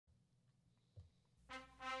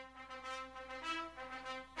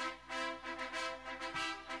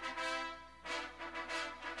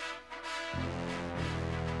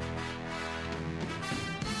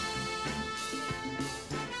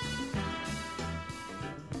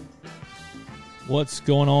What's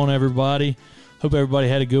going on, everybody? Hope everybody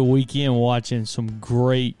had a good weekend watching some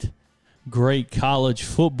great college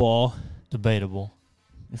football. Debatable.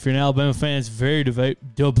 If you're an Alabama fan, it's very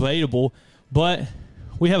debatable. But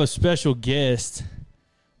we have a special guest.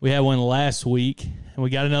 We had one last week, and we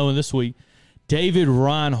got another one this week. David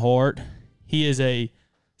Reinhardt. He is a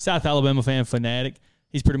South Alabama fan fanatic.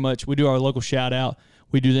 He's pretty much, we do our local shout out.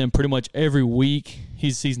 We do them pretty much every week.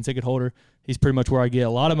 He's a season ticket holder. He's pretty much where I get a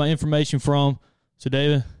lot of my information from. So,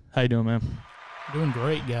 David, how you doing, man? Doing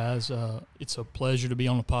great, guys. It's a pleasure to be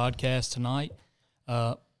on the podcast tonight.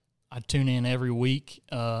 I tune in every week.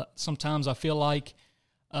 Sometimes I feel like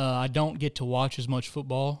I don't get to watch as much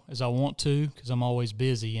football as I want to because I'm always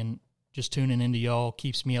busy, and just tuning into y'all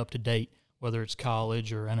keeps me up to date, whether it's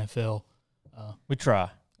college or NFL. We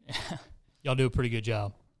try. Y'all do a pretty good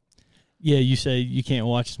job. Yeah, you say you can't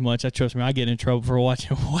watch as much. Trust me, I get in trouble for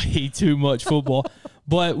watching way too much football.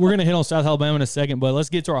 But we're going to hit on South Alabama in a second, but let's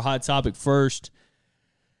get to our hot topic first.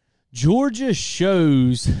 Georgia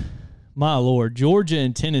shows, my Lord, Georgia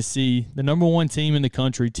and Tennessee, the number one team in the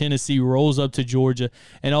country. Tennessee rolls up to Georgia,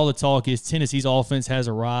 and all the talk is Tennessee's offense has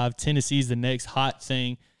arrived. Tennessee's the next hot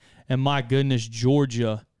thing. And my goodness,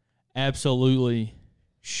 Georgia absolutely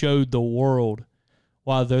showed the world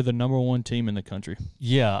why they're the number one team in the country.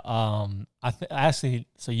 Yeah. Actually,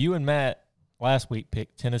 so you and Matt last week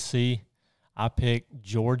picked Tennessee. I picked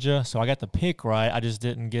Georgia, so I got the pick right. I just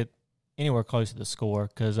didn't get anywhere close to the score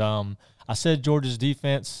because I said Georgia's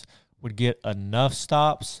defense would get enough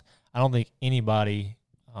stops. I don't think anybody,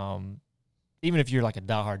 even if you're like a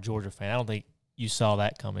diehard Georgia fan, I don't think you saw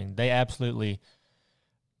that coming. They absolutely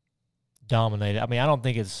dominated. I mean, I don't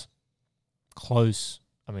think it's close.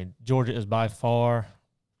 I mean, Georgia is by far,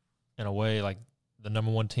 in a way, like the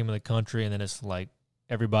number one team in the country, and then it's like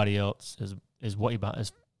everybody else is what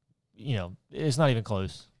it's not even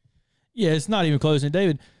close. Yeah, it's not even close. And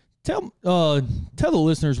David, tell the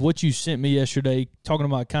listeners what you sent me yesterday, talking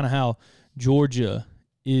about kind of how Georgia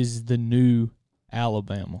is the new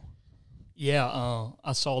Alabama. Yeah,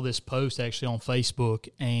 I saw this post actually on Facebook,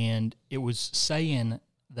 and it was saying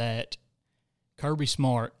that Kirby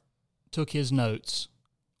Smart took his notes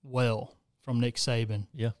well from Nick Saban.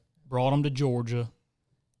 Yeah. Brought him to Georgia,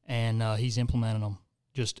 and he's implementing them.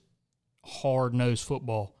 Just hard-nosed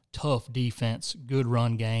football, tough defense, good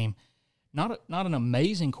run game. Not an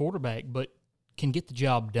amazing quarterback, but can get the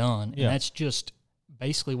job done. Yeah. And that's just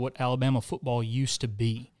basically what Alabama football used to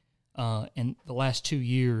be. And the last 2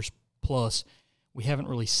 years plus, we haven't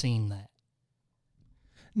really seen that.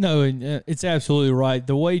 No, and it's absolutely right.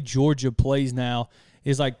 The way Georgia plays now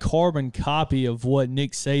is like carbon copy of what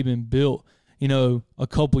Nick Saban built, a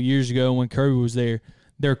couple years ago when Kirby was there.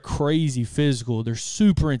 They're crazy physical. They're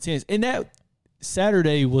super intense. And that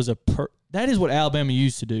Saturday was that is what Alabama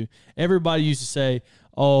used to do. Everybody used to say,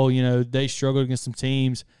 oh, they struggled against some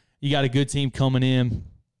teams. You got a good team coming in.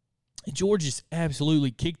 And Georgia just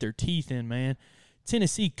absolutely kicked their teeth in, man.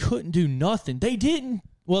 Tennessee couldn't do nothing. They didn't.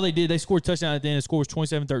 Well, they did. They scored a touchdown at the end. The score was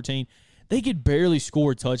 27-13. They could barely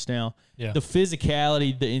score a touchdown. Yeah. The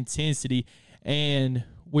physicality, the intensity, and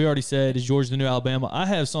we already said, is Georgia the new Alabama? I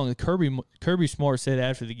have something that Kirby Smart said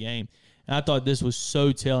after the game, and I thought this was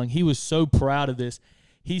so telling. He was so proud of this.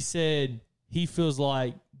 He said he feels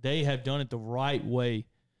like they have done it the right way.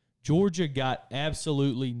 Georgia got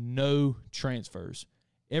absolutely no transfers.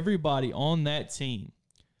 Everybody on that team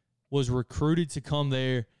was recruited to come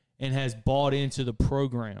there and has bought into the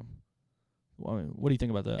program. I mean, what do you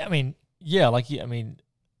think about that? I mean, yeah,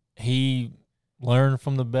 he learned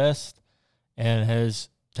from the best and has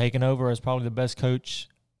taken over as probably the best coach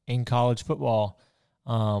in college football.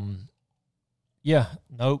 No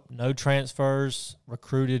transfers,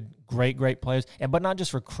 recruited great players, but not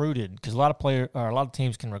just recruited, because a lot of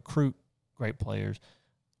teams can recruit great players.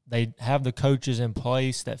 They have the coaches in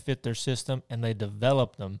place that fit their system, and they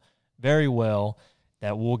develop them very well.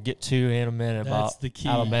 That we'll get to in a minute. That's about the key.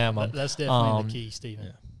 Alabama. That's definitely the key, Stephen.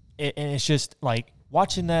 Yeah. And it's just like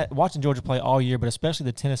watching Georgia play all year, but especially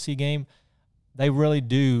the Tennessee game, they really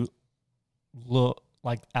do look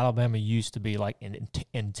like Alabama used to be, like in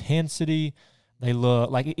intensity. They look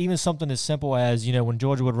like even something as simple as, when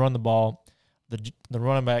Georgia would run the ball, the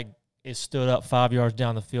running back is stood up 5 yards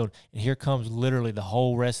down the field, and here comes literally the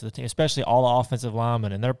whole rest of the team, especially all the offensive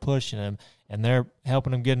linemen, and they're pushing them, and they're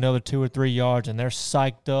helping them get another 2 or 3 yards, and they're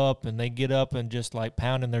psyched up, and they get up and just like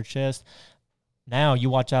pounding their chest. Now you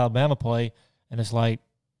watch Alabama play, and it's like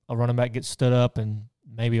a running back gets stood up, and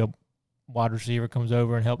maybe a wide receiver comes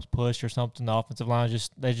over and helps push or something. The offensive line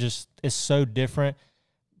it's so different.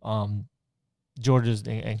 Georgia's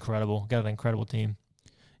incredible. Got an incredible team.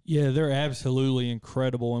 Yeah, they're absolutely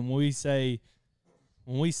incredible. And when we say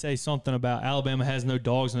when we say something about Alabama has no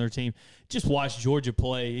dogs on their team, just watch Georgia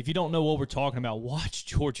play. If you don't know what we're talking about, watch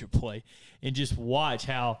Georgia play and just watch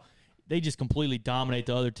how they just completely dominate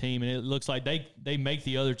the other team, and it looks like they make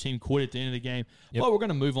the other team quit at the end of the game. Yep. But we're going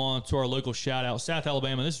to move on to our local shout-out, South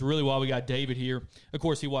Alabama. This is really why we got David here. Of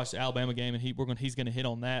course, he watched the Alabama game, and he's going to hit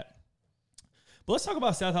on that. But let's talk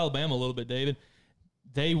about South Alabama a little bit, David.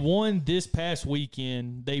 They won this past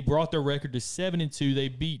weekend. They brought their record to 7-2. They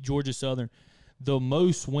beat Georgia Southern, the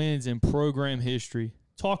most wins in program history.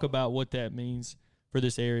 Talk about what that means for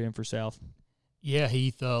this area and for South. Yeah,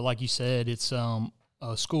 Heath, like you said, it's a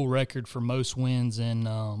school record for most wins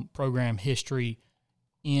in program history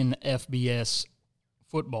in FBS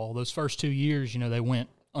football. Those first 2 years, they went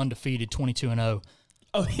undefeated 22-0.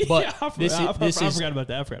 Oh, yeah, but I forgot about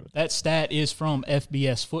that. That stat is from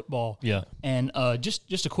FBS football. Yeah. And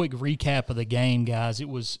just a quick recap of the game, guys. It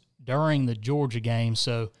was during the Georgia game,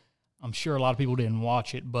 so I'm sure a lot of people didn't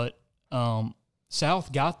watch it, but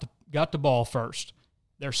South got the ball first.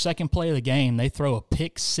 Their second play of the game, they throw a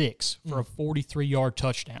pick six for a 43-yard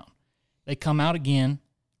touchdown. They come out again,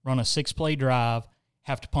 run a 6-play drive,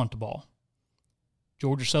 have to punt the ball.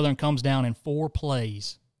 Georgia Southern comes down in 4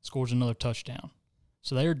 plays, scores another touchdown.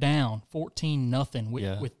 So they're down 14-0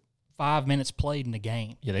 with 5 minutes played in the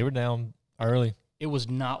game. Yeah, they were down early. It was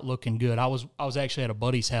not looking good. I was actually at a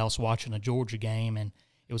buddy's house watching a Georgia game, and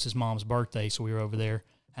it was his mom's birthday, so we were over there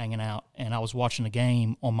hanging out. And I was watching the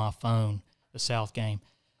game on my phone, the South game.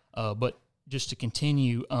 But just to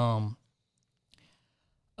continue,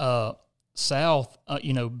 South,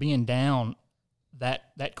 being down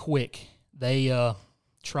that quick, they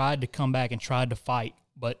tried to come back and tried to fight,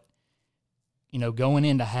 but going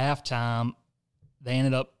into halftime, they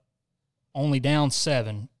ended up only down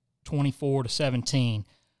 7, 24-17.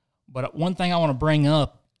 But one thing I want to bring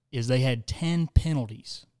up is they had 10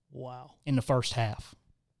 penalties. Wow. In the first half.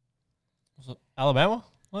 Alabama?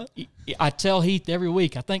 What? I tell Heath every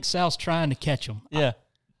week, I think South's trying to catch them. Yeah.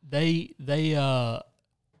 They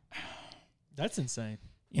that's insane.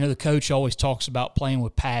 The coach always talks about playing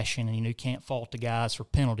with passion, and you can't fault the guys for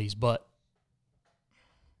penalties, but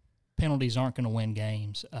penalties aren't going to win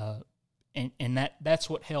games, and that's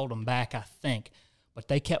what held them back, I think. But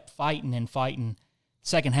they kept fighting and fighting.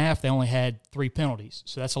 Second half, they only had 3 penalties,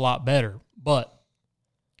 so that's a lot better. But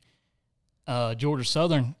Georgia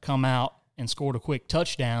Southern come out and scored a quick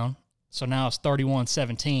touchdown, so now it's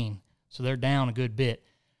 31-17, so they're down a good bit.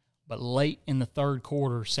 But late in the third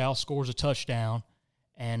quarter, South scores a touchdown,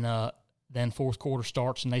 and then fourth quarter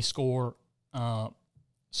starts, and they score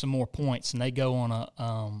some more points, and they go on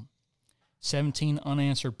a 17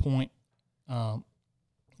 unanswered point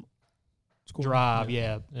drive,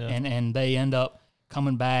 yeah. And they end up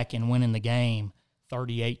coming back and winning the game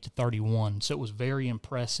 38-31. So it was very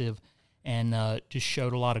impressive and just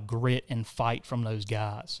showed a lot of grit and fight from those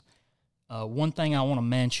guys. One thing I want to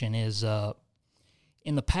mention is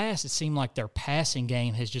in the past, it seemed like their passing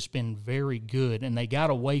game has just been very good, and they got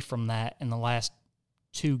away from that in the last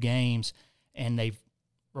 2 games, and they've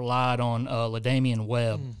relied on LaDamian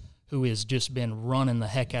Webb, who has just been running the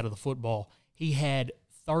heck out of the football. He had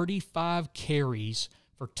 35 carries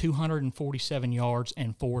for 247 yards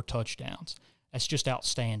and 4 touchdowns. That's just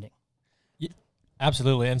outstanding. Yeah,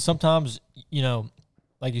 absolutely. And sometimes,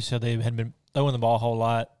 like you said, they had been throwing the ball a whole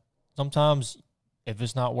lot. Sometimes if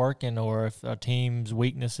it's not working or if a team's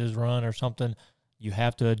weaknesses run or something, you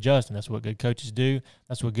have to adjust, and that's what good coaches do.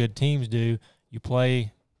 That's what good teams do. You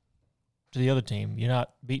play to the other team. You're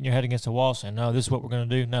not beating your head against the wall saying, no, this is what we're going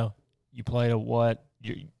to do. No, you play to what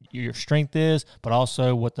your strength is, but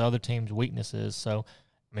also what the other team's weakness is. So,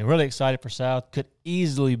 really excited for South. Could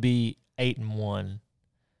easily be 8-1.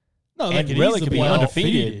 No, and really could be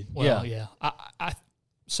undefeated. Well, yeah.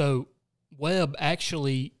 So Webb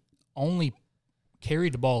actually only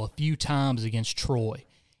carried the ball a few times against Troy,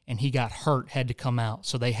 and he got hurt, had to come out.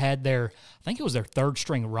 So they had I think it was their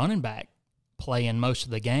third-string running back playing most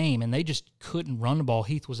of the game, and they just couldn't run the ball.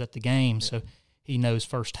 Heath was at the game, so he knows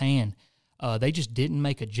firsthand. They just didn't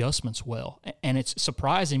make adjustments well. And it's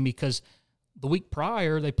surprising because the week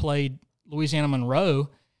prior they played Louisiana Monroe,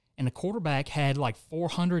 and the quarterback had like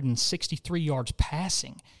 463 yards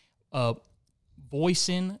passing.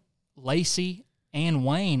 Boyson, Lacey, and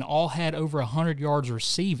Wayne all had over 100 yards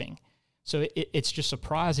receiving. So it's just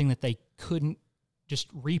surprising that they couldn't just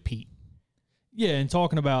repeat. Yeah, and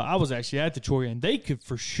talking about, I was actually at the Troy game. They could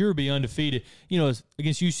for sure be undefeated.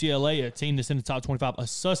 Against UCLA, a team that's in the top 25, a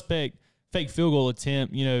suspect fake field goal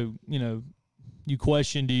attempt, you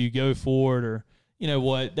question, do you go for it or,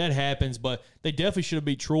 what, that happens. But they definitely should have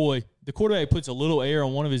beat Troy. The quarterback puts a little air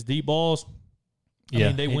on one of his deep balls.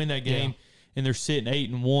 They win that game. and they're sitting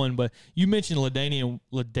 8-1. But you mentioned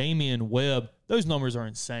LaDamian Webb; those numbers are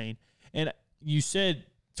insane. And you said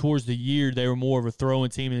towards the year they were more of a throwing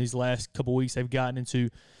team. In these last couple of weeks, they've gotten into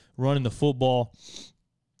running the football.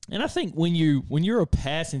 And I think when you're a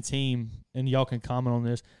passing team, and y'all can comment on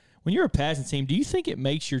this, when you're a passing team, do you think it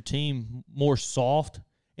makes your team more soft?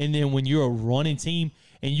 And then when you're a running team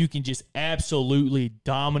and you can just absolutely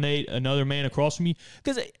dominate another man across from you?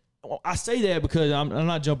 Because I say that because I'm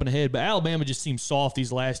not jumping ahead, but Alabama just seems soft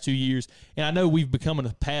these last 2 years. And I know we've become a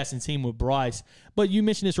passing team with Bryce. But you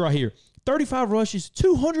mentioned this right here. 35 rushes,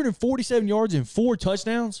 247 yards, and 4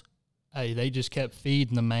 touchdowns. Hey, they just kept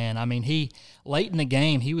feeding the man. I mean, late in the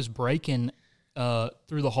game, he was breaking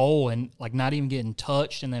through the hole and, like, not even getting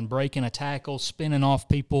touched, and then breaking a tackle, spinning off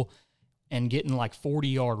people, and getting, like,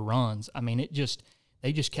 40-yard runs. I mean,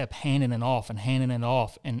 they just kept handing it off.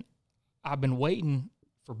 And I've been waiting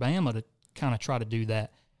for Bama to kind of try to do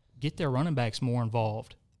that, get their running backs more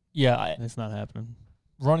involved. Yeah. It's not happening.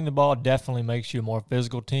 Running the ball definitely makes you a more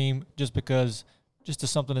physical team just because just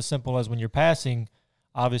something as simple as when you're passing,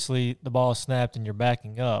 obviously the ball is snapped and you're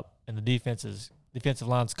backing up and the defensive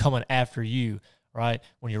line's coming after you, right?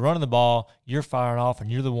 When you're running the ball, you're firing off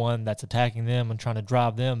and you're the one that's attacking them and trying to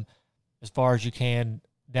drive them as far as you can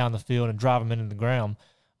down the field and drive them into the ground.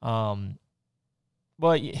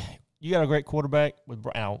 But you got a great quarterback.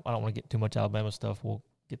 I don't want to get too much Alabama stuff. We'll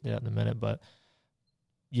get to that in a minute. But,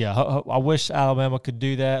 yeah, I wish Alabama could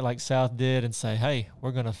do that like South did and say, hey,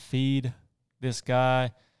 we're going to feed this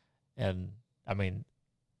guy. And, I mean,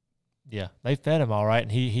 yeah, they fed him all right,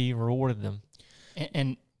 and he rewarded them.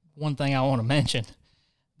 And one thing I want to mention,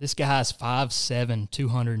 this guy's 5'7",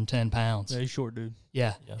 210 pounds. Yeah, he's short, dude.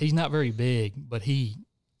 Yeah, he's not very big, but he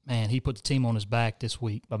put the team on his back this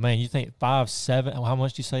week. But, man, you think 5'7", how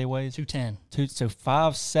much do you say he weighs? 210. So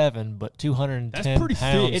 5'7", but 210 That's pretty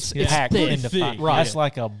pounds thick. It's packed thick. into Thick, right. That's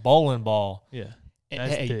like a bowling ball. Yeah,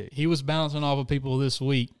 That's that's thick. He was bouncing off of people this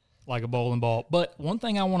week like a bowling ball. But one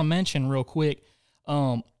thing I want to mention real quick,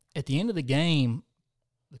 at the end of the game,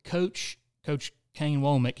 the Coach Kane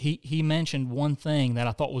Womack, he mentioned one thing that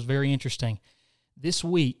I thought was very interesting. This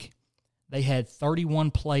week, they had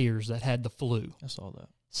 31 players that had the flu. I saw that.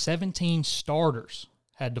 17 starters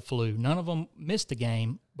had the flu. None of them missed the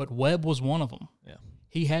game, but Webb was one of them. Yeah.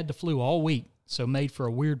 He had the flu all week, so made for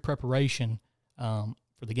a weird preparation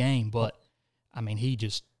for the game. But, I mean, he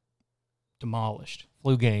just demolished.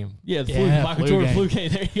 Flu game. Yeah, the Yeah, Michael flu Jordan game. flu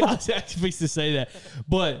game. There you go. I was actually fixed to say that.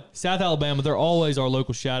 But South Alabama, they're always our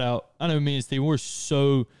local shout-out. I know me and Steve, we're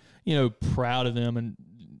so, proud of them, and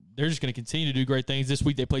they're just going to continue to do great things. This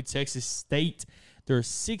week they played Texas State. They're a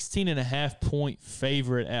 16.5-point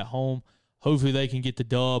favorite at home. Hopefully they can get the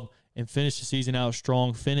dub and finish the season out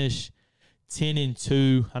strong, finish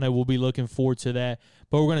 10-2. I know we'll be looking forward to that.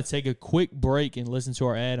 But we're going to take a quick break and listen to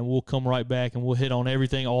our ad, and we'll come right back, and we'll hit on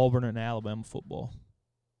everything Auburn and Alabama football.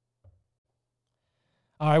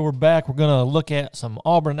 All right, we're back. We're going to look at some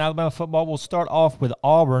Auburn and Alabama football. We'll start off with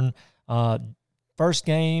Auburn. First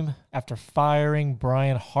game after firing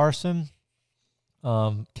Brian Harsin.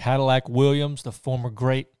 Cadillac Williams, the former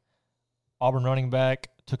great Auburn running back,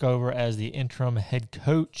 took over as the interim head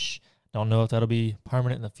coach. Don't know if that'll be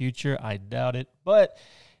permanent in the future. I doubt it. But,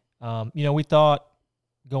 we thought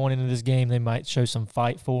going into this game they might show some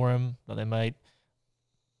fight for him, but they might.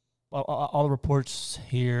 Well, all the reports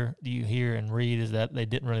you hear and read is that they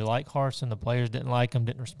didn't really like Harsin. The players didn't like him,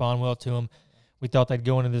 didn't respond well to him. We thought they'd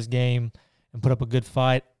go into this game and put up a good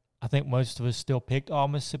fight. I think most of us still picked all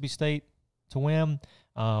Mississippi State to win.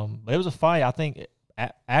 But it was a fight. I think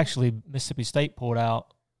actually Mississippi State pulled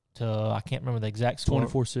out to, I can't remember the exact score.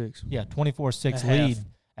 24-6. Yeah, 24-6 lead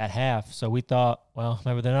at half. So we thought, well,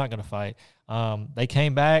 maybe they're not going to fight. They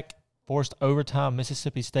came back, forced overtime.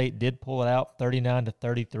 Mississippi State did pull it out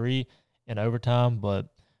 39-33 in overtime, but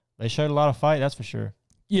they showed a lot of fight, that's for sure.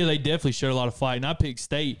 Yeah, they definitely showed a lot of fight. And I picked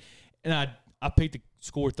State, and I picked the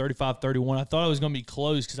score 35-31. I thought it was going to be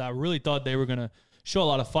close because I really thought they were going to show a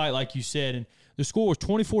lot of fight, like you said. And the score was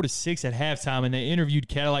 24-6 at halftime, and they interviewed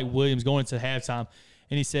Cadillac Williams going into halftime.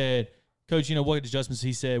 And he said, Coach, what adjustments?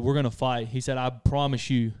 He said, we're going to fight. He said, I promise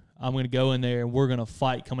you I'm going to go in there, and we're going to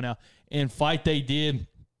fight coming out. And fight they did.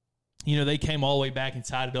 They came all the way back and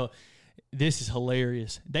tied it up. This is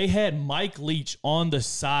hilarious. They had Mike Leach on the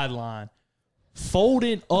sideline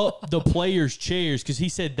folding up the players' chairs because he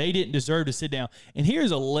said they didn't deserve to sit down. And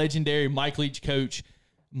here's a legendary Mike Leach coach.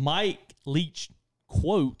 Mike Leach,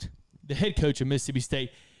 quote, the head coach of Mississippi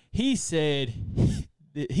State, he said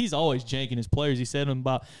he's always janking his players. He said them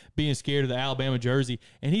about being scared of the Alabama jersey.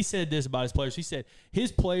 And he said this about his players. He said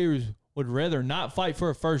his players would rather not fight for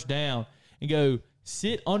a first down and go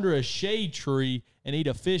sit under a shade tree and eat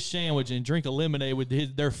a fish sandwich and drink a lemonade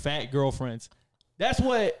with their fat girlfriends. That's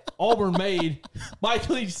what Auburn made Mike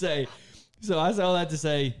Leach say. So I say all that to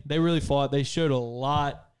say they really fought. They showed a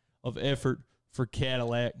lot of effort for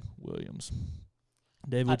Cadillac Williams.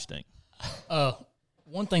 David, what you think?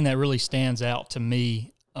 One thing that really stands out to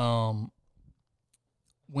me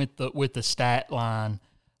with the stat line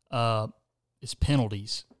is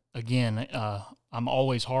penalties. Again, I'm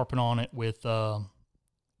always harping on it with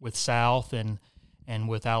South and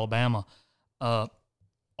with Alabama.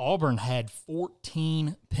 Auburn had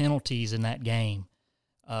 14 penalties in that game.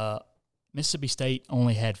 Mississippi State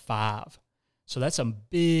only had 5. So that's a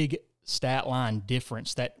big stat line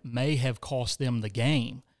difference that may have cost them the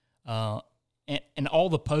game. And all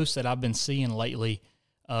the posts that I've been seeing lately,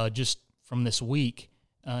 just from this week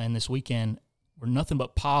and this weekend, were nothing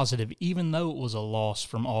but positive, even though it was a loss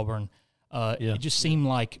from Auburn. It just seemed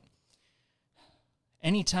like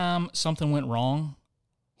anytime something went wrong,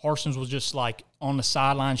 Harsons was just like on the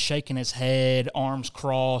sideline, shaking his head, arms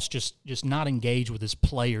crossed, just not engaged with his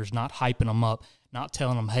players, not hyping them up, not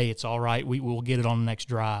telling them, hey, it's all right, we will get it on the next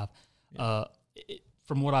drive. Yeah.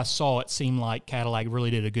 From what I saw, it seemed like Cadillac really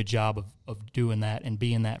did a good job of doing that and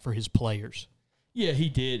being that for his players. Yeah, he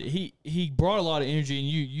did. He brought a lot of energy, and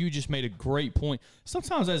you just made a great point.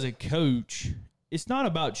 Sometimes as a coach, it's not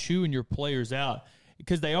about chewing your players out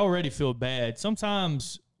because they already feel bad.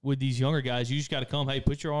 Sometimes with these younger guys, you just got to come, hey,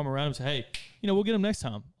 put your arm around them and say, hey, we'll get them next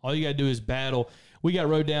time. All you got to do is battle. We got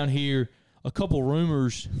wrote down here a couple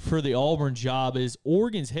rumors for the Auburn job is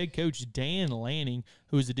Oregon's head coach Dan Lanning,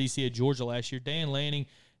 who was the DC at Georgia last year. Dan Lanning,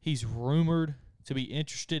 he's rumored to be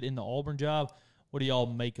interested in the Auburn job. What do y'all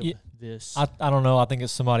make of this? I don't know. I think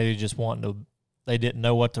it's somebody who just wanted to – they didn't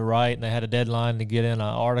know what to write, and they had a deadline to get in an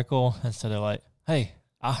article. And so they're like, hey,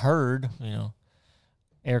 I heard,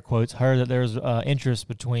 air quotes, heard that there's interest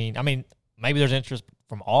between – I mean, maybe there's interest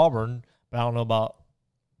from Auburn, but I don't know about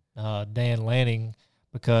Dan Lanning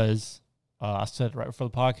because I said right before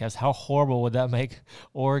the podcast, how horrible would that make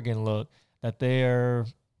Oregon look that they're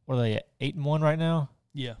 – what are they at, 8-1 right now?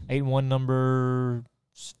 Yeah. 8-1 number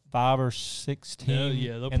 5 or 6 team.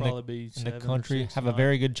 Yeah, they'll probably be in the country. Have a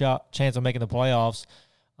very good chance of making the playoffs.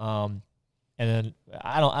 And then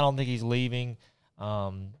I don't think he's leaving.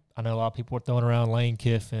 I know a lot of people are throwing around Lane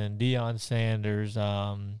Kiffin, Deion Sanders.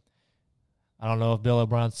 I don't know if Bill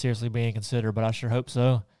O'Brien's seriously being considered, but I sure hope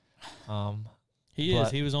so. He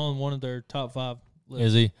is. He was on one of their top 5 lists.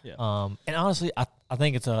 Is he? Yeah. And honestly, I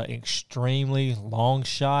think it's an extremely long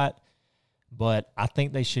shot, but I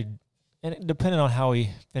think they should, and depending on how he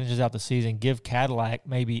finishes out the season, give Cadillac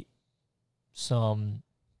maybe a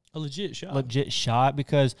legit shot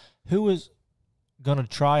because who is going to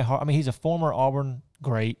try hard? I mean, he's a former Auburn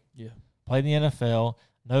great. Yeah. Played in the NFL,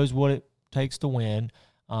 knows what it takes to win.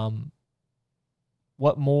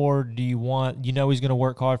 What more do you want? He's going to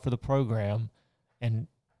work hard for the program, and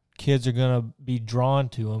kids are going to be drawn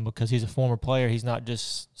to him because he's a former player. He's not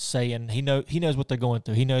just saying he knows what they're going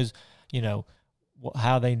through. He knows,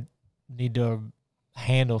 how they need to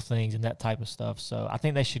handle things and that type of stuff. So I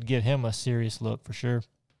think they should give him a serious look for sure.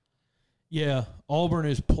 Yeah, Auburn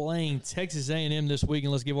is playing Texas A&M this week,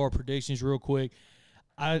 and let's give our predictions real quick.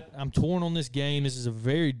 I'm torn on this game. This is a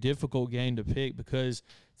very difficult game to pick because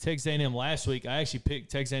Texas A&M last week, I actually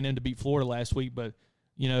picked Texas A&M to beat Florida last week, but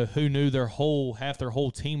who knew half their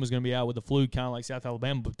whole team was going to be out with the flu, kind of like South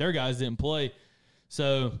Alabama, but their guys didn't play.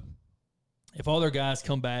 So if all their guys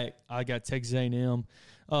come back, I got Texas A&M.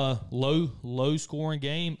 Low scoring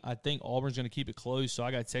game. I think Auburn's going to keep it close, so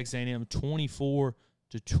I got Texas A&M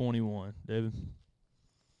 24-21. David?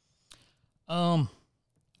 I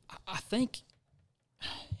think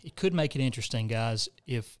it could make it interesting, guys,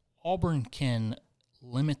 if Auburn can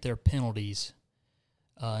limit their penalties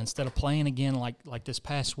instead of playing again like this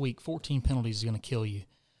past week. 14 penalties is going to kill you.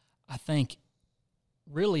 I think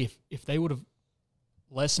really if they would have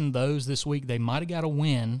lessened those this week, they might have got a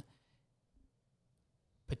win,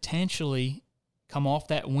 potentially come off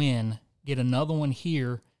that win, get another one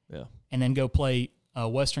here, and then go play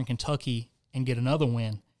Western Kentucky and get another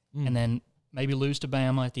win, and then maybe lose to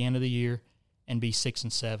Bama at the end of the year and be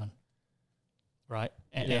 6-7, right?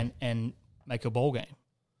 And make a bowl game.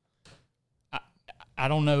 I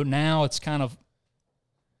don't know. Now it's kind of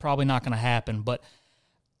probably not going to happen, but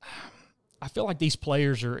I feel like these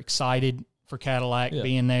players are excited for Cadillac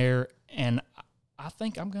being there, and I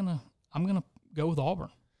think I'm gonna go with Auburn.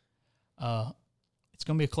 It's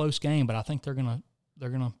gonna be a close game, but I think they're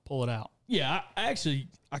gonna pull it out. Yeah, I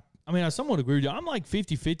somewhat agree with you. I'm like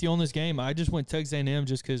 50-50 on this game. I just went Texas A&M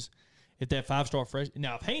just because if that 5-star fresh –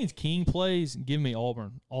 now, if Haynes King plays, give me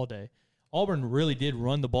Auburn all day. Auburn really did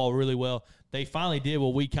run the ball really well. They finally did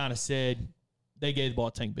what we kind of said. They gave the ball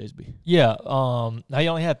to Tank Bisbee. Yeah. They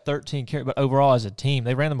only had 13 carries, but overall as a team,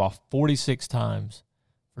 they ran the ball 46 times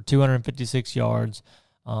for 256 yards.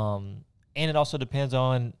 And it also depends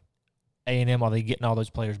on A&M. Are they getting all those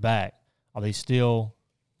players back? Are they still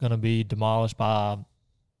going to be demolished by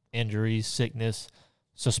injuries, sickness,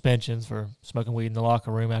 suspensions for smoking weed in the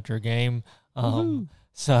locker room after a game?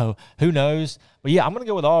 So who knows? But, yeah, I'm going to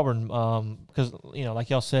go with Auburn because, like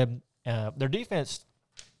y'all said, their defense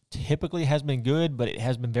typically has been good, but it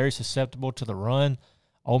has been very susceptible to the run.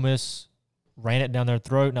 Ole Miss ran it down their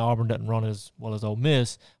throat. Now Auburn doesn't run as well as Ole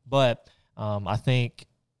Miss, but I think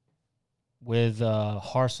with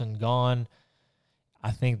Harsin gone,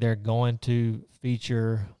 I think they're going to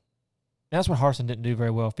feature. That's what Harsin didn't do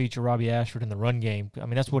very well. Feature Robbie Ashford in the run game. I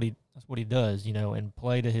mean, that's what he does, and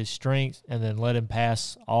play to his strengths, and then let him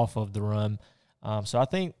pass off of the run. So I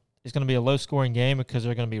think it's going to be a low-scoring game because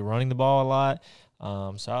they're going to be running the ball a lot.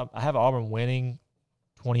 So I have Auburn winning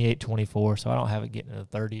 28-24, so I don't have it getting in the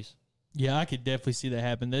 30s. Yeah, I could definitely see that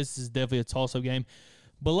happen. This is definitely a toss-up game.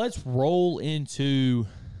 But let's roll into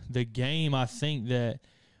the game I think that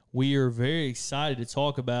we are very excited to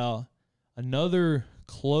talk about. Another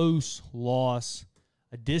close loss,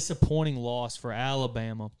 a disappointing loss for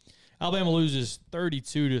Alabama. Alabama loses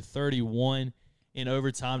 32-31 in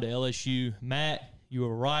overtime to LSU. Matt, you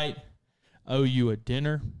were right. Owe you a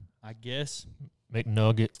dinner, I guess.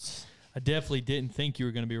 McNuggets. I definitely didn't think you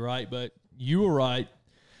were going to be right, but you were right.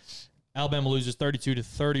 Alabama loses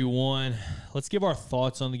 32-31. Let's give our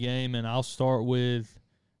thoughts on the game, and I'll start with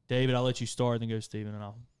David. I'll let you start, then go Steven, and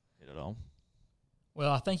I'll hit it on.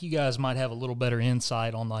 Well, I think you guys might have a little better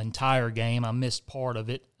insight on the entire game. I missed part of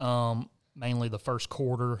it, mainly the first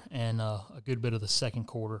quarter and a good bit of the second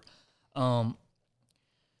quarter.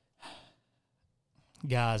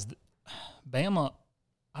 Guys, Bama,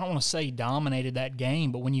 I don't want to say dominated that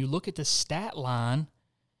game, but when you look at the stat line,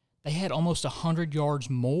 they had almost 100 yards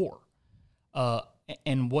more.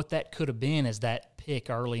 And what that could have been is that pick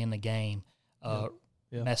early in the game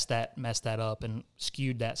messed that up and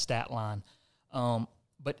skewed that stat line.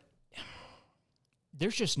 But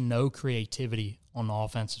there's just no creativity on the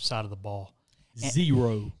offensive side of the ball.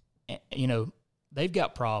 Zero. And, they've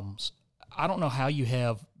got problems. I don't know how you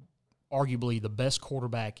have arguably the best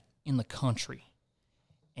quarterback in the country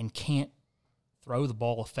and can't throw the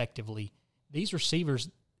ball effectively. These receivers,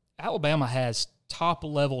 Alabama has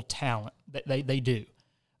top-level talent. They do.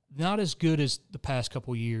 Not as good as the past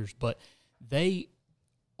couple years, but they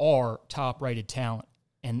are top-rated talent.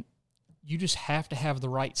 And you just have to have the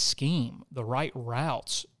right scheme, the right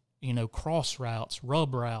routes, cross routes,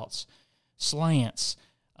 rub routes, slants,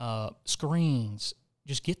 screens.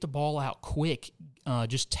 Just get the ball out quick.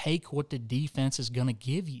 Just take what the defense is going to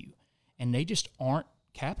give you. And they just aren't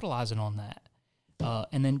capitalizing on that.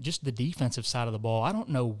 And then just the defensive side of the ball, I don't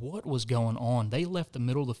know what was going on. They left the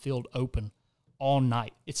middle of the field open all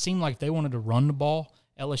night. It seemed like they wanted to run the ball.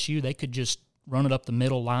 LSU, they could just run it up the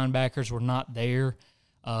middle. Linebackers were not there.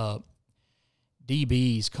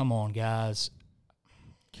 DBs, come on, guys.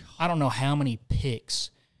 I don't know how many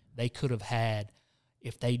picks they could have had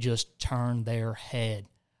if they just turned their head.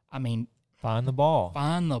 I mean, Find the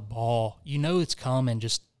ball. You know it's coming.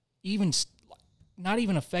 Just not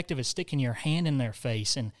even effective as sticking your hand in their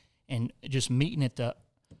face and just meeting at the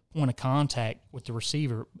point of contact with the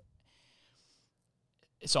receiver.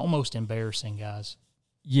 It's almost embarrassing, guys.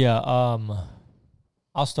 Yeah,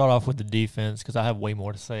 I'll start off with the defense because I have way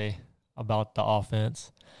more to say about the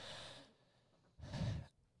offense.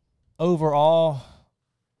 Overall,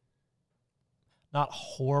 not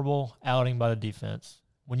horrible outing by the defense.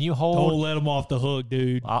 When you hold, Don't let them off the hook,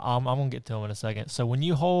 dude. I'm going to get to them in a second. So when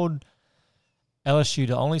you hold LSU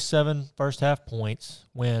to only 7 first-half points,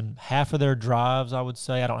 when half of their drives, I would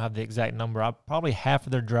say, I don't have the exact number, probably half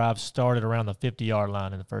of their drives started around the 50-yard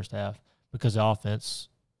line in the first half because the offense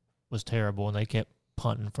was terrible and they kept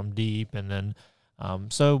punting from deep. And then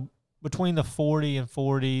so between the 40 and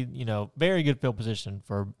 40, very good field position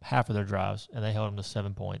for half of their drives, and they held them to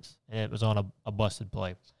 7 points. And it was on a busted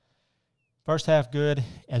play. First half good,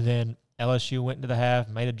 and then LSU went into the half,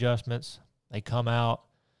 made adjustments. They come out,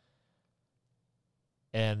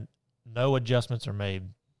 and no adjustments are made.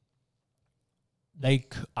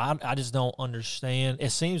 I just don't understand. It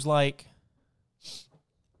seems like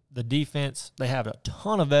the defense, they have a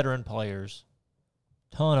ton of veteran players,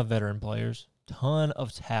 ton of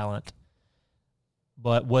talent.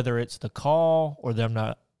 But whether it's the call or them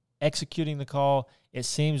not executing the call, it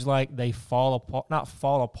seems like they not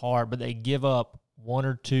fall apart, but they give up 1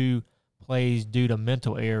 or 2 plays due to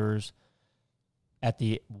mental errors at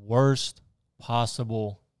the worst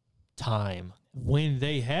possible time. When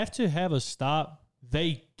they have to have a stop,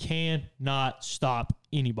 they cannot stop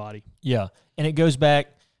anybody. Yeah, and it goes back.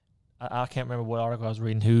 I can't remember what article I was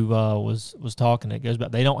reading who was talking. It goes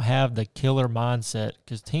back. They don't have the killer mindset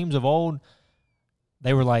because teams of old,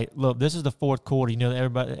 they were like, look, this is the fourth quarter. You know,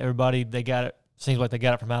 everybody they got it. Seems like they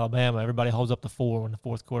got it from Alabama. Everybody holds up the 4 when the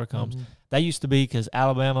fourth quarter comes. Mm-hmm. That used to be because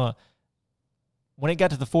Alabama, when it got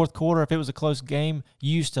to the fourth quarter, if it was a close game,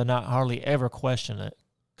 you used to not hardly ever question it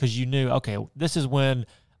because you knew, okay, this is when,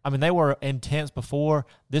 I mean, they were intense before.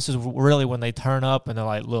 This is really when they turn up and they're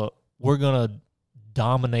like, look, we're going to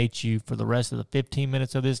dominate you for the rest of the 15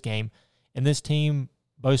 minutes of this game. And this team,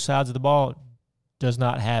 both sides of the ball, does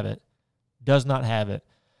not have it.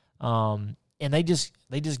 And they just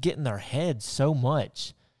get in their heads so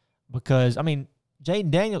much because, I mean,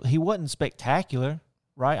 Jaden Daniels, he wasn't spectacular,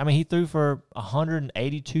 right? I mean, he threw for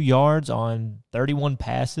 182 yards on 31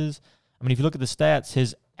 passes. I mean, if you look at the stats,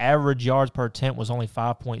 his average yards per attempt was only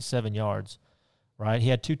 5.7 yards, right? He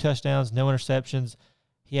had 2 touchdowns, no interceptions.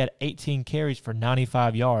 He had 18 carries for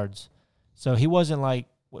 95 yards. So he wasn't like,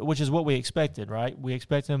 which is what we expected, right? We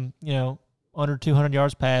expect him, you know, under 200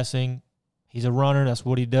 yards passing. He's a runner. That's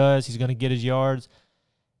what he does. He's going to get his yards.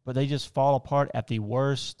 But they just fall apart at the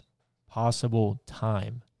worst possible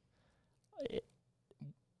time.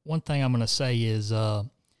 One thing I'm going to say is there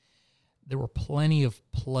were plenty of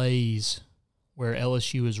plays where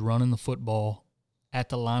LSU is running the football at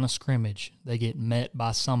the line of scrimmage. They get met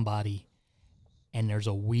by somebody, and there's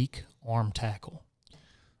a weak arm tackle.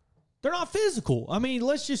 They're not physical. I mean,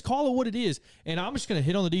 let's just call it what it is. And I'm just going to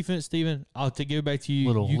hit on the defense, Steven. I'll give it back to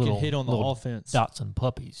you. You can hit on the offense. Dots and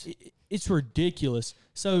puppies. It's ridiculous.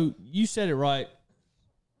 So you said it right.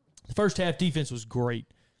 The first half defense was great.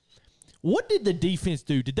 What did the defense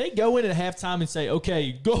do? Did they go in at halftime and say,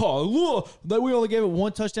 okay, go, look, we only gave it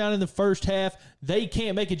 1 touchdown in the first half. They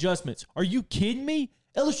can't make adjustments. Are you kidding me?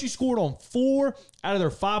 LSU scored on 4 out of their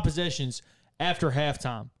 5 possessions after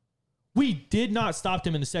halftime. We did not stop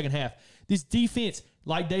them in the second half. This defense,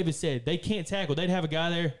 like David said, they can't tackle. They'd have a guy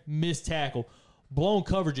there, miss tackle, blown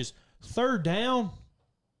coverages. Third down,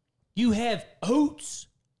 you have Oates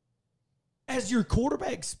as your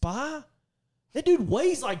quarterback spy? That dude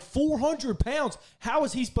weighs like 400 pounds. How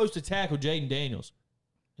is he supposed to tackle Jaden Daniels?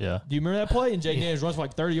 Yeah. Do you remember that play? And Jaden Daniels runs for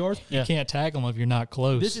like 30 yards? You can't tackle him if you're not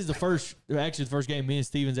close. This is the first game me and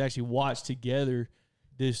Stevens actually watched together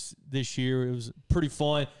this year. It was pretty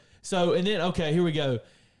fun. So, and then, okay, here we go.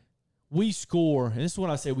 We score, and this is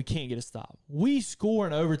what I said, we can't get a stop. We score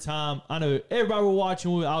in overtime. I know everybody were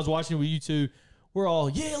watching. I was watching it with you two. We're all,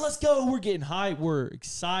 yeah, let's go. We're getting hyped. We're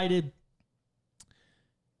excited.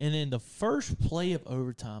 And then the first play of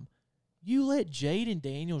overtime, you let Jaden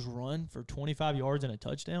Daniels run for 25 yards and a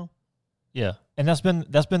touchdown? Yeah, and that's been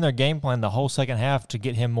their game plan the whole second half to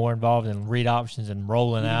get him more involved in read options and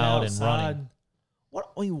rolling out and running.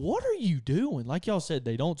 What are you doing? Like y'all said,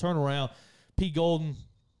 they don't turn around. Pete Golden,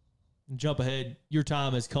 jump ahead. Your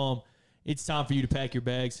time has come. It's time for you to pack your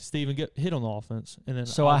bags. Steven, hit on the offense. And then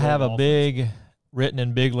so I have a big, written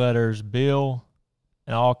in big letters, Bill,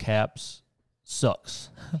 in all caps, sucks.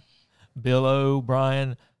 Bill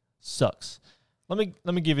O'Brien sucks. Let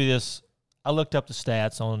me give you this. I looked up the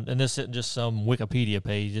stats on, and this isn't just some Wikipedia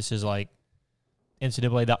page. This is like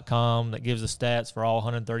NCAA.com that gives the stats for all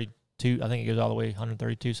 132. I think it goes all the way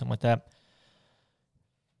 132, something like that.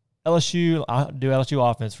 LSU, I'll do LSU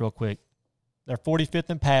offense real quick. They're 45th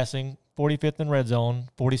in passing, 45th in red zone,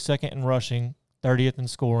 42nd in rushing, 30th in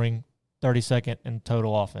scoring, 32nd in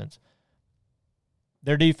total offense.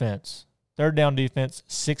 Their defense, third down defense,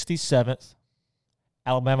 67th.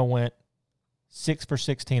 Alabama went 6 for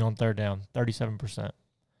 16 on third down, 37%.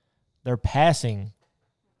 Their passing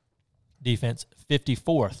defense,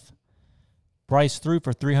 54th. Bryce threw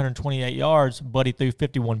for 328 yards, but he threw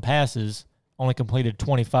 51 passes, only completed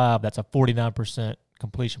 25. That's a 49%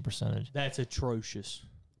 completion percentage. That's atrocious.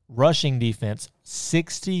 Rushing defense,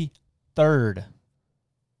 63rd.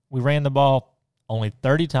 We ran the ball only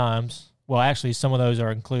 30 times. Well, actually, some of those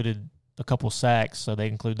are included a couple sacks, so they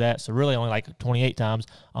include that. So really only like 28 times,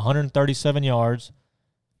 137 yards,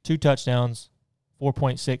 2 touchdowns,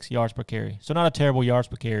 4.6 yards per carry. So not a terrible yards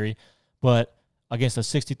per carry, but against a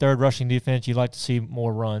 63rd rushing defense, you'd like to see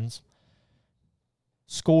more runs.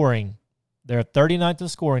 Scoring, they're 39th in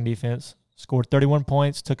scoring defense, scored 31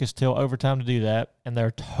 points, took us till overtime to do that, and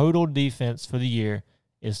their total defense for the year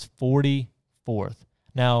is 44th.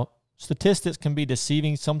 Now, statistics can be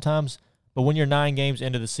deceiving sometimes, but when you're 9 games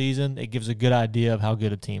into the season, it gives a good idea of how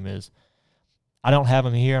good a team is. I don't have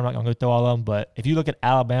them here. I'm not going to go through all of them, but if you look at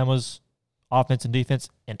Alabama's offense and defense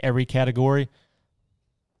in every category,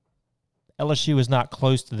 LSU is not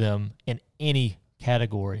close to them in any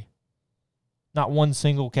category. Not one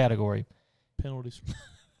single category. Penalties.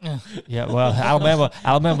 Yeah, well,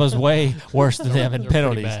 Alabama's way worse than them in They're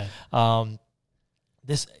pretty penalties. bad.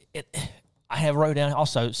 I have wrote down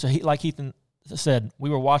also. So like Ethan said, we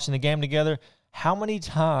were watching the game together. How many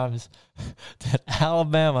times did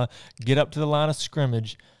Alabama get up to the line of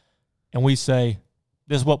scrimmage and we say,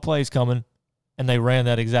 "This is what play's coming," and they ran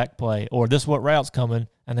that exact play, or "This is what route's coming,"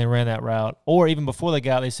 and they ran that route, or even before they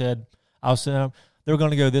got, they said, they're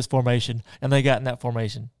going to go this formation, and they got in that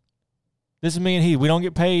formation. This is me and he. We don't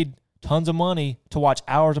get paid tons of money to watch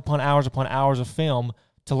hours upon hours upon hours of film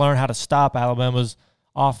to learn how to stop Alabama's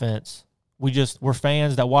offense. We're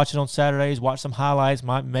fans that watch it on Saturdays, watch some highlights,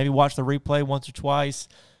 maybe watch the replay once or twice,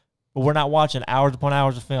 but we're not watching hours upon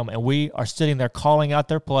hours of film, and we are sitting there calling out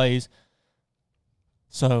their plays.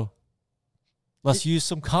 So let's use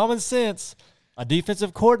some common sense. A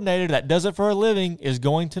defensive coordinator that does it for a living is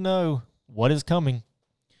going to know what is coming.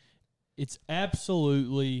 It's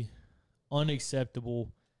absolutely unacceptable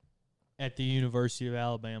at the University of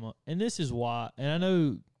Alabama, and this is why. And I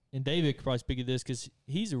know, and David could probably speak of this because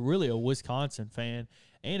he's really a Wisconsin fan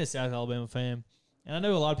and a South Alabama fan. And I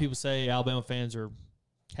know a lot of people say Alabama fans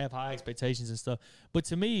have high expectations and stuff, but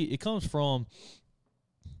to me, it comes from,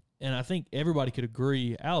 and I think everybody could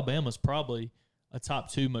agree, Alabama's probably a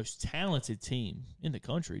top 2 most talented team in the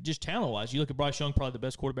country, just talent-wise. You look at Bryce Young, probably the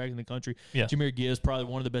best quarterback in the country. Yeah. Jahmyr Gibbs, probably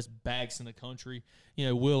one of the best backs in the country. You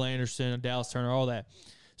know, Will Anderson, Dallas Turner, all that.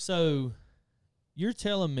 So you're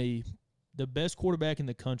telling me the best quarterback in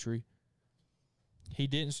the country,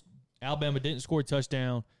 Alabama didn't score a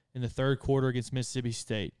touchdown in the third quarter against Mississippi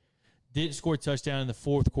State, didn't score a touchdown in the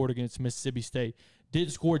fourth quarter against Mississippi State,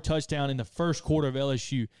 didn't score a touchdown in the first quarter of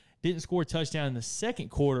LSU, didn't score a touchdown in the second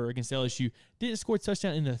quarter against LSU, didn't score a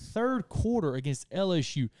touchdown in the third quarter against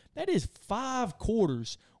LSU. That is 5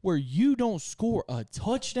 quarters where you don't score a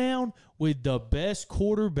touchdown with the best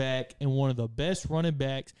quarterback and one of the best running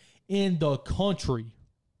backs in the country.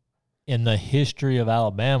 In the history of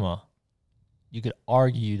Alabama, you could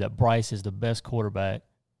argue that Bryce is the best quarterback.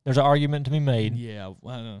 There's an argument to be made. Yeah,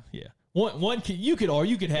 yeah. You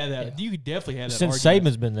could have that. You could definitely have that. Since argument.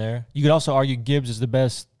 Saban's been there, you could also argue Gibbs is the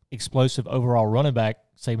best explosive overall running back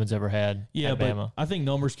Saban's ever had. Yeah, at Bama. but I think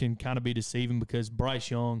numbers can kind of be deceiving because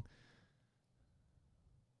Bryce Young,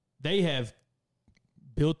 they have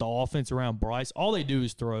built the offense around Bryce. All they do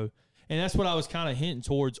is throw. And that's what I was kind of hinting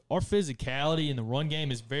towards. Our physicality in the run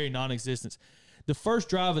game is very non-existent. The first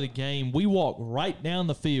drive of the game, we walked right down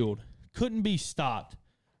the field. Couldn't be stopped.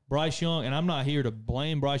 Bryce Young, and I'm not here to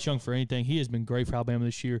blame Bryce Young for anything. He has been great for Alabama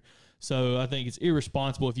this year. So I think it's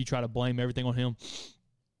irresponsible if you try to blame everything on him.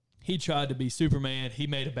 He tried to be Superman. He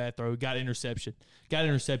made a bad throw. Got intercepted.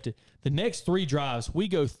 The next 3 drives, we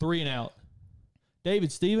go 3 and out.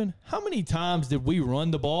 David, Steven, how many times did we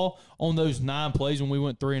run the ball on those 9 plays when we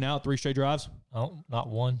went 3 and out, 3 straight drives? Oh, not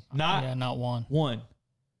one. Not one.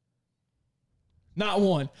 Not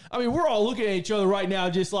one. I mean, we're all looking at each other right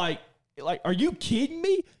now just like, are you kidding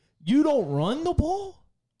me? You don't run the ball?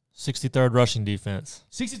 63rd rushing defense.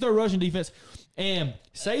 63rd rushing defense. And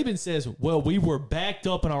Saban says, well, we were backed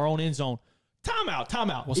up in our own end zone.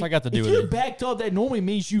 Timeout. What's that got to do with it? If you're backed up, that normally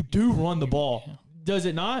means you do run the ball. Does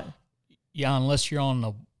it not? Yeah, unless you're on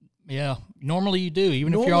the – yeah, normally you do.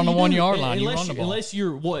 Even if you're on the 1 yard line, you run the ball. Unless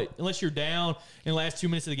you're what? Unless you're down in the last 2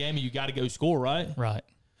 minutes of the game and you got to go score, right? Right.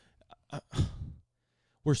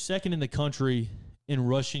 We're second in the country in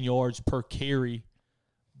rushing yards per carry,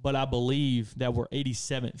 but I believe that we're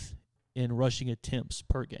 87th in rushing attempts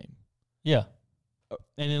per game. Yeah.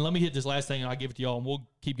 And then let me hit this last thing, and I'll give it to y'all, and we'll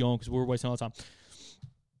keep going because we're wasting all the time.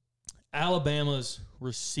 Alabama's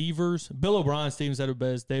receivers, Bill O'Brien, Steven said it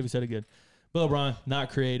best, David said it good. Bill O'Brien,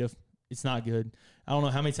 not creative. It's not good. I don't know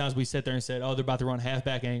how many times we sat there and said, oh, they're about to run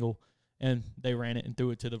halfback angle, and they ran it and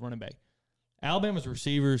threw it to the running back. Alabama's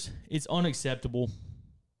receivers, it's unacceptable.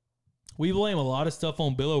 We blame a lot of stuff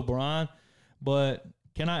on Bill O'Brien, but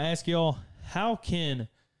can I ask y'all, how can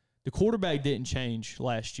the quarterback didn't change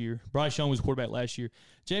last year? Bryce Young was quarterback last year.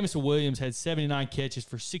 Jamison Williams had 79 catches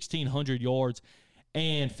for 1,600 yards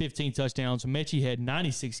and 15 touchdowns. Mechie had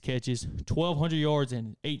 96 catches, 1,200 yards,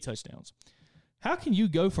 and 8 touchdowns. How can you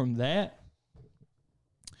go from that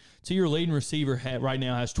to your leading receiver right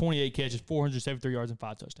now has 28 catches, 473 yards, and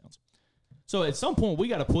 5 touchdowns? So at some point, we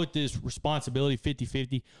got to put this responsibility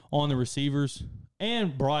 50-50 on the receivers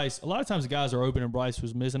and Bryce. A lot of times the guys are open and Bryce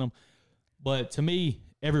was missing them. But to me,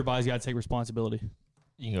 everybody's got to take responsibility.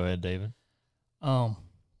 You can go ahead, David.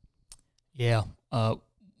 Yeah.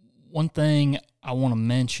 One thing I want to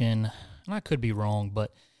mention, and I could be wrong,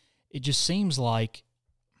 but it just seems like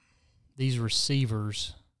these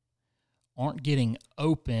receivers aren't getting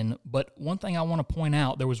open. But one thing I want to point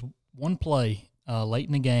out, there was one play late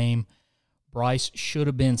in the game. Bryce should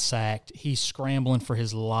have been sacked. He's scrambling for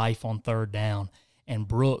his life on third down, and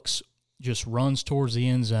Brooks just runs towards the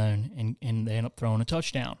end zone, and they end up throwing a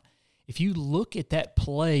touchdown. If you look at that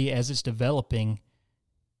play as it's developing,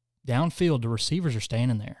 downfield, the receivers are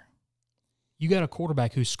standing there. You got a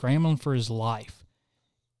quarterback who's scrambling for his life.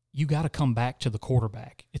 You got to come back to the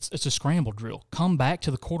quarterback. It's a scramble drill. Come back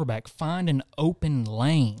to the quarterback. Find an open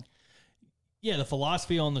lane. Yeah, the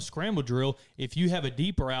philosophy on the scramble drill, if you have a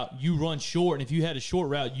deep route, you run short, and if you had a short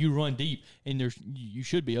route, you run deep, and you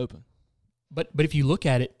should be open. But if you look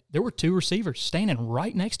at it, there were two receivers standing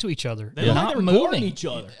right next to each other. They're not moving moving each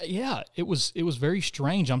other. Yeah, it was very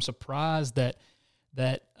strange. I'm surprised that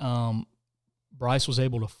Bryce was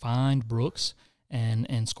able to find Brooks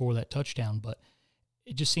and score that touchdown. But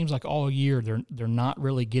it just seems like all year they're not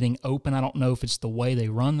really getting open. I don't know if it's the way they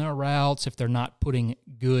run their routes, if they're not putting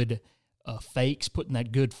good fakes, putting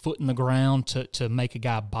that good foot in the ground to make a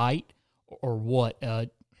guy bite, or what.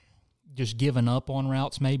 Just giving up on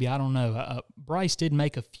routes, maybe. I don't know. Bryce did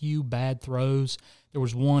make a few bad throws. There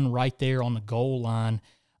was one right there on the goal line.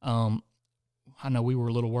 I know we were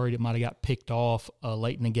a little worried it might have got picked off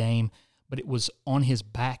late in the game, but it was on his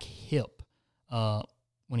back hip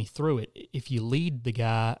when he threw it. If you lead the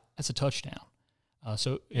guy, that's a touchdown.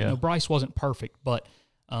 Bryce wasn't perfect, but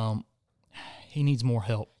he needs more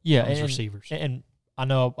help from his receivers. And I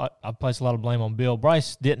know I place a lot of blame on Bill.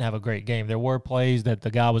 Bryce didn't have a great game. There were plays that the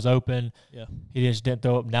guy was open. Yeah. He just didn't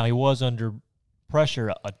throw it. Now, he was under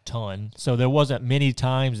pressure a ton, so there wasn't many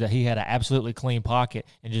times that he had an absolutely clean pocket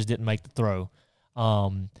and just didn't make the throw.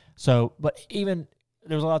 But even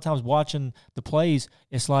there was a lot of times watching the plays,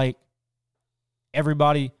 it's like every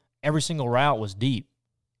single route was deep.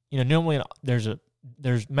 Normally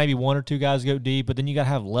there's maybe one or two guys go deep, but then you got to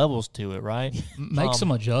have levels to it, right? Make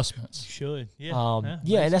some adjustments. You should.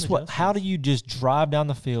 Yeah. And that's what. How do you just drive down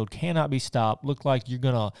the field, cannot be stopped, look like you're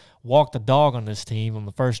going to walk the dog on this team on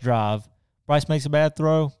the first drive? Bryce makes a bad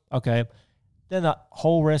throw. Okay. Then the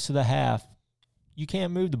whole rest of the half, you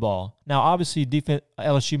can't move the ball. Now, obviously,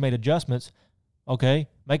 LSU made adjustments. Okay.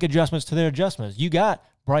 Make adjustments to their adjustments. You got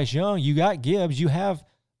Bryce Young. You got Gibbs. You have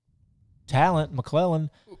talent,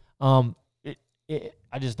 McClellan.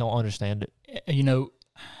 I just don't understand it.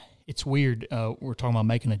 It's weird. We're talking about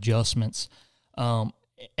making adjustments.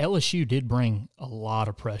 LSU did bring a lot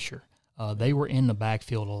of pressure. They were in the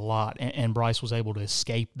backfield a lot, and Bryce was able to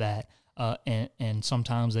escape that. And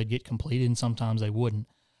sometimes they'd get completed, and sometimes they wouldn't.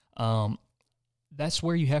 That's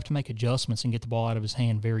where you have to make adjustments and get the ball out of his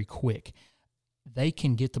hand very quick. They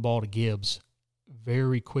can get the ball to Gibbs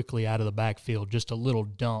very quickly out of the backfield, just a little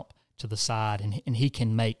dump to the side, and he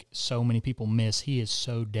can make so many people miss. He is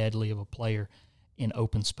so deadly of a player in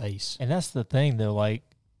open space. And that's the thing, though. Like,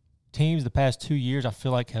 teams the past 2 years, I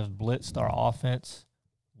feel like, have blitzed our offense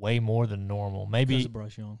way more than normal. Maybe because of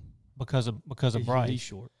Bryce Young. Because of Bryce. He's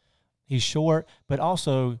short. He's short, but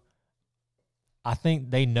also I think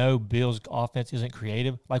they know Bill's offense isn't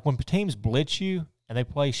creative. Like, when teams blitz you and they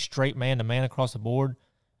play straight man-to-man across the board,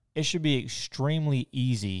 it should be extremely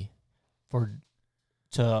easy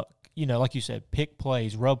to like you said, pick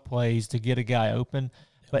plays, rub plays to get a guy open.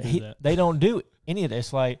 But they don't do any of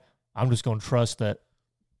this. Like, I'm just going to trust that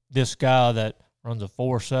this guy that runs a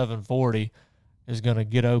 4.7 40 is going to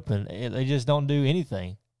get open. They just don't do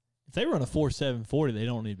anything. If they run a 4.7 40, they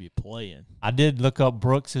don't need to be playing. I did look up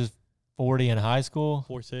Brooks's 40 in high school.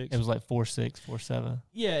 4.6. It was like 4.6, 4.7.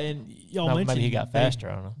 Yeah, and y'all mentioned maybe he got faster.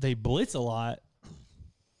 I don't know. They blitz a lot.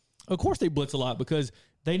 Of course they blitz a lot because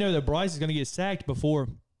they know that Bryce is going to get sacked before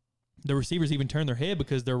the receivers even turn their head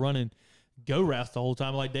because they're running go routes the whole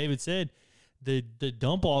time. Like David said, the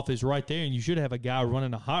dump off is right there, and you should have a guy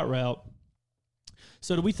running a hot route.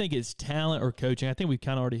 So do we think it's talent or coaching? I think we've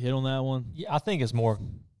kind of already hit on that one. Yeah, I think it's more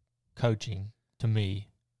coaching to me.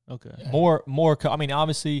 Okay. More. I mean,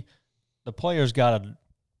 obviously, the players got to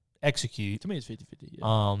execute. To me, it's 50-50.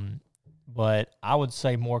 Yeah. But I would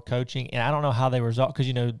say more coaching, and I don't know how they resolve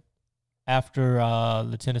because after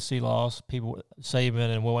the Tennessee loss, people,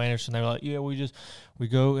 Saban and Will Anderson, they were like, yeah,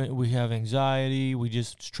 we have anxiety. We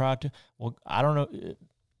just try to. Well, I don't know.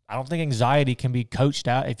 I don't think anxiety can be coached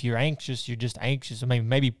out. If you're anxious, you're just anxious. I mean,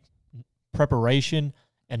 maybe preparation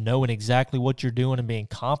and knowing exactly what you're doing and being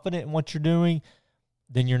confident in what you're doing,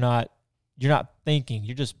 then you're not thinking.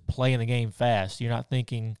 You're just playing the game fast. You're not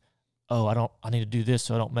thinking, I need to do this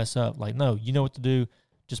so I don't mess up. Like, no, you know what to do.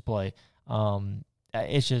 Just play.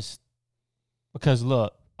 It's just because,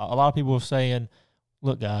 look, a lot of people are saying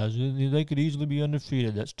look, guys, they could easily be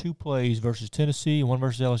undefeated. That's 2 plays versus Tennessee and 1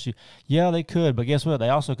 versus LSU. Yeah, they could, but guess what? They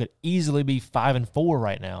also could easily be 5-4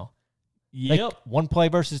 right now. Yep. 1 play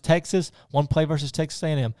versus Texas, 1 play versus Texas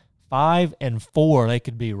A&M. 5-4 they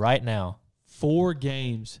could be right now. 4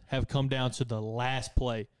 games have come down to the last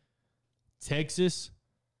play. Texas,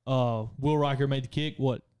 Will Riker made the kick,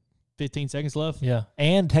 15 seconds left? Yeah,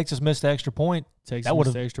 and Texas missed the extra point. That would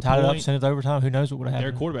have tied it up, sent it to overtime. Who knows what would have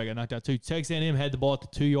happened? Their quarterback got knocked out too. Texas A&M had the ball at the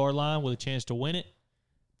 2-yard line with a chance to win it.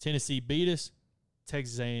 Tennessee beat us.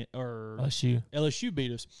 LSU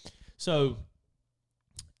beat us. So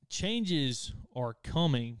changes are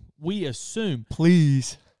coming. We assume.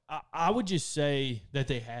 Please. I would just say that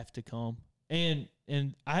they have to come. And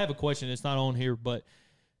I have a question that's not on here, but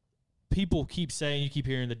people keep saying, you keep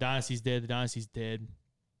hearing the dynasty's dead, the dynasty's dead.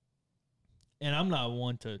 And I'm not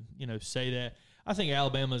one to, say that. I think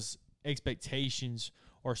Alabama's expectations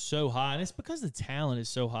are so high, and it's because the talent is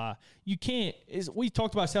so high. You can't – we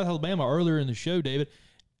talked about South Alabama earlier in the show, David,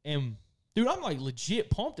 and, dude, I'm, legit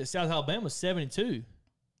pumped that South Alabama's 7-2.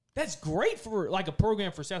 That's great for, a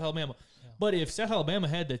program for South Alabama. Yeah. But if South Alabama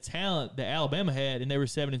had the talent that Alabama had and they were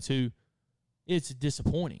 7-2, it's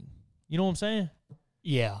disappointing. You know what I'm saying?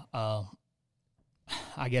 Yeah.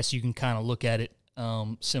 I guess you can kind of look at it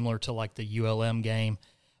similar to, the ULM game.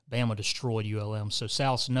 Bama destroyed ULM. So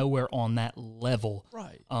South's nowhere on that level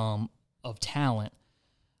of talent.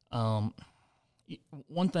 One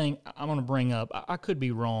thing I'm going to bring up, I could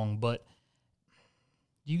be wrong, but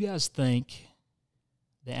do you guys think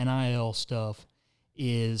the NIL stuff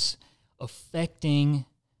is affecting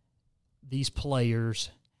these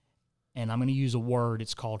players, and I'm going to use a word,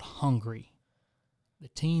 it's called hungry. The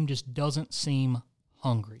team just doesn't seem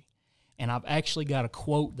hungry. And I've actually got a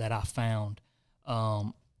quote that I found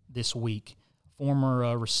this week.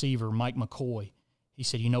 Former receiver Mike McCoy, he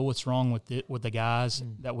said, you know what's wrong with the guys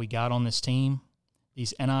that we got on this team?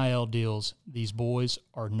 These NIL deals, these boys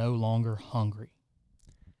are no longer hungry.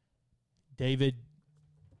 David,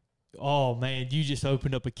 oh, man, you just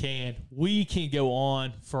opened up a can. We can go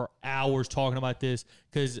on for hours talking about this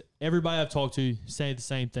because everybody I've talked to saying the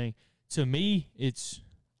same thing. To me, it's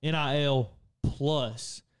NIL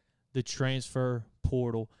plus the transfer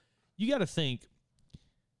portal. You got to think,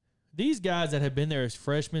 these guys that have been there as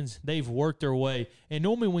freshmen, they've worked their way. And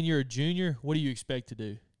normally when you're a junior, what do you expect to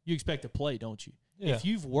do? You expect to play, don't you? Yeah. If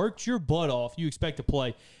you've worked your butt off, you expect to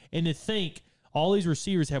play. And to think all these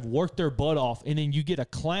receivers have worked their butt off, and then you get a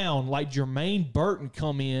clown like Jermaine Burton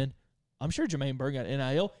come in. I'm sure Jermaine Burton got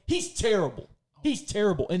NIL. He's terrible. He's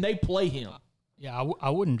terrible, and they play him. Yeah, I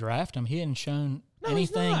wouldn't draft him. He hadn't shown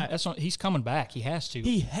anything. He's not. He's coming back. He has to.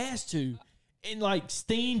 He has to. And,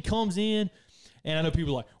 Steen comes in, and I know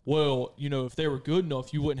people are like, well, if they were good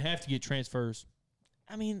enough, you wouldn't have to get transfers.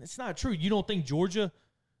 I mean, it's not true. You don't think Georgia,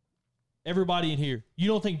 everybody in here, you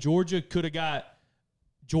don't think Georgia could have got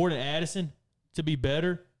Jordan Addison to be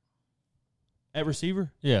better at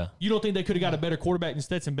receiver? Yeah. You don't think they could have got a better quarterback than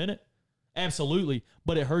Stetson Bennett? Absolutely.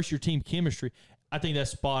 But it hurts your team chemistry. I think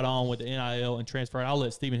that's spot on with the NIL and transfer. And I'll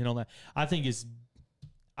let Steven hit on that. I think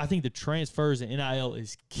the transfers and NIL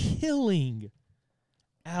is killing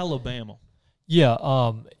Alabama. Yeah.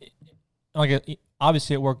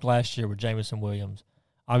 Obviously it worked last year with Jamison Williams.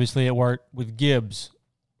 Obviously it worked with Gibbs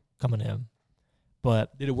coming in.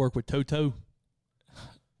 But did it work with Toto?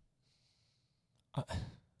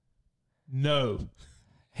 No.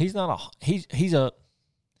 He's not he's a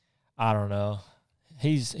I don't know.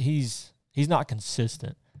 He's not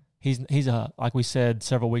consistent. He's a, like we said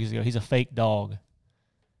several weeks ago, he's a fake dog.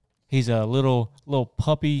 He's a little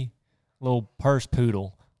puppy, little purse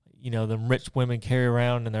poodle. Them rich women carry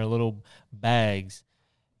around in their little bags.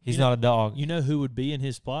 He's not a dog. You know who would be in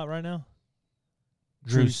his spot right now?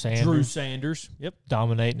 Drew Sanders. Drew Sanders. Yep.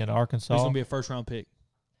 Dominating at Arkansas. He's going to be a first-round pick.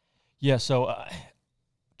 Yeah, so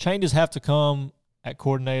changes have to come at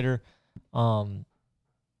coordinator.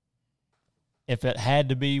 If it had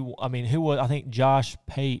to be, who was? I think Josh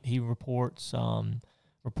Pate. He reports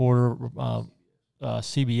reporter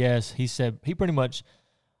CBS. He said he pretty much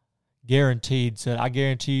said, I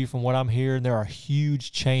guarantee you from what I'm hearing, there are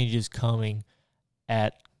huge changes coming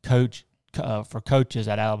at for coaches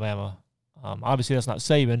at Alabama. Obviously, that's not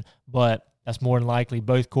Saban, but that's more than likely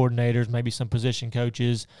both coordinators, maybe some position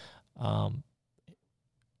coaches.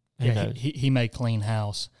 He may clean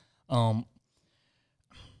house.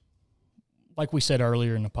 Like we said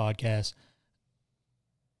earlier in the podcast,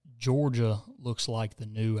 Georgia looks like the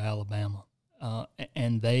new Alabama,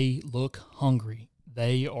 and they look hungry.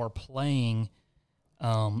 They are playing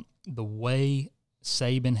the way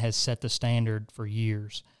Saban has set the standard for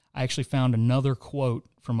years. I actually found another quote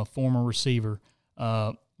from a former receiver,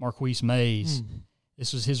 Marquise Mays.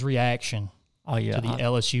 This was his reaction to the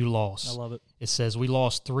LSU loss. I love it. It says, "We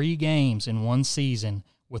lost 3 games in one season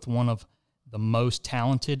with one of the most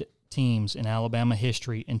talented teams in Alabama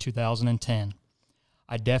history in 2010.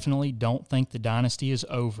 I definitely don't think the dynasty is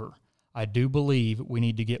over. I do believe we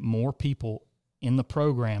need to get more people in the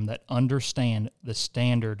program that understand the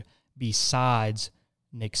standard besides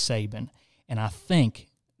Nick Saban." And I think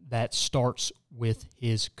that starts with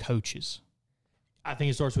his coaches. I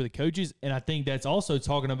think it starts with the coaches, and I think that's also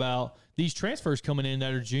talking about these transfers coming in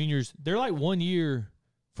that are juniors. They're like 1 year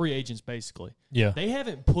free agents, basically. Yeah. They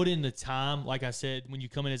haven't put in the time, like I said, when you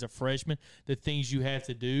come in as a freshman, the things you have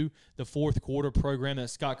to do, the fourth quarter program that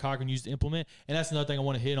Scott Cochran used to implement. And that's another thing I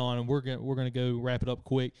want to hit on, and we're gonna go wrap it up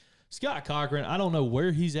quick. Scott Cochran, I don't know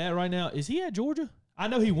where he's at right now. Is he at Georgia? I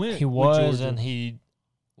know he went. He with was, Georgia. and he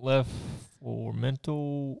left for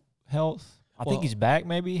mental health. I think he's back,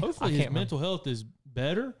 maybe. Hopefully his mental health is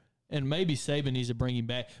better, and maybe Saban needs to bring him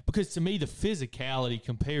back, because to me the physicality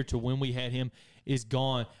compared to when we had him is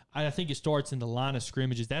gone. I think it starts in the line of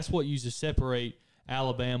scrimmages. That's what used to separate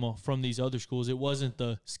Alabama from these other schools. It wasn't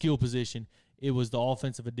the skill position. It was the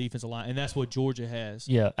offensive and defensive line, and that's what Georgia has.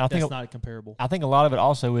 Yeah, that's not comparable. I think a lot of it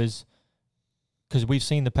also is because we've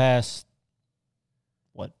seen the past,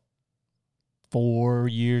 4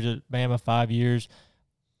 years at Bama, 5 years,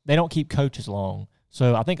 they don't keep coaches long.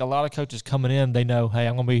 So I think a lot of coaches coming in, they know, hey,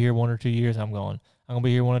 I'm going to be here 1 or 2 years. I'm going to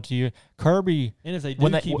be here 1 or 2 years. Kirby. And if they do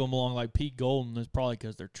keep them along like Pete Golden, it's probably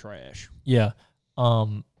because they're trash. Yeah.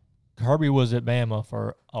 Kirby was at Bama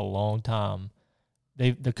for a long time.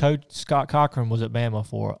 The coach, Scott Cochran, was at Bama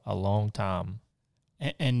for a long time.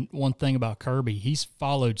 And one thing about Kirby, he's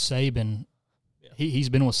followed Saban. He's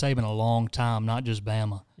been with Saban a long time, not just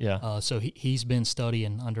Bama. Yeah. So he's been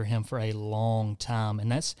studying under him for a long time.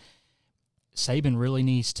 And Saban really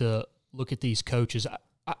needs to look at these coaches.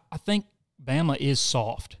 I think Bama is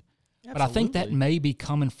soft. Absolutely. But I think that may be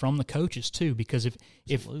coming from the coaches too, because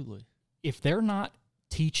if they're not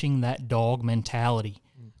teaching that dog mentality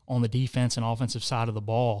on the defense and offensive side of the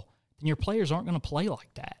ball, then your players aren't going to play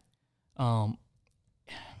like that.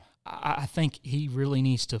 I think he really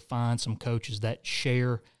needs to find some coaches that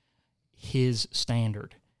share his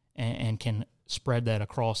standard and can spread that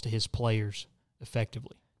across to his players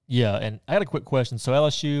effectively. Yeah, and I got a quick question. So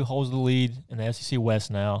LSU holds the lead in the SEC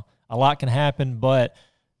West now. A lot can happen, but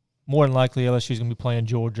more than likely LSU is going to be playing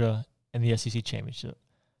Georgia in the SEC Championship.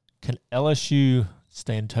 Can LSU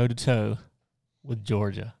stand toe-to-toe with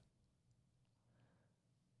Georgia?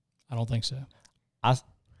 I don't think so. What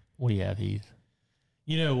do you have, Heath?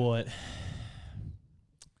 You know what?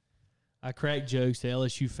 I crack jokes that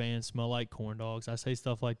LSU fans smell like corn dogs. I say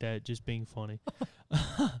stuff like that just being funny.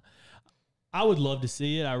 I would love to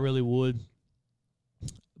see it. I really would.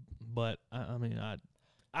 But,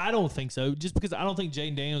 I don't think so. Just because I don't think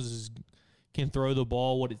Jaden Daniels can throw the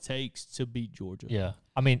ball what it takes to beat Georgia. Yeah.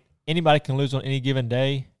 Anybody can lose on any given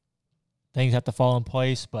day. Things have to fall in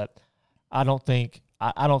place, but I don't think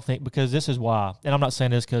because this is why. And I'm not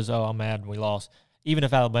saying this because, I'm mad we lost. Even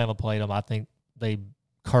if Alabama played them, I think they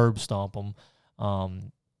curb stomp them.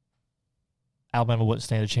 Alabama wouldn't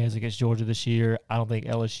stand a chance against Georgia this year. I don't think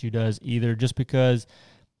LSU does either, just because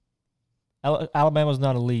Alabama's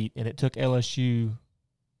not elite, and it took LSU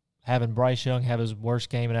having Bryce Young have his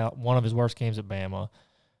worst game one of his worst games at Bama.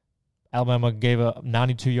 Alabama gave up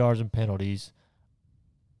 92 yards in penalties,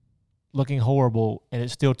 looking horrible, and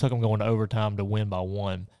it still took them going to overtime to win by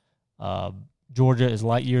 1. Georgia is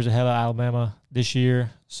light years ahead of Alabama this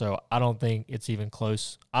year, so I don't think it's even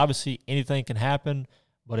close. Obviously, anything can happen,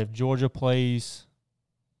 but if Georgia plays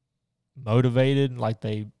motivated like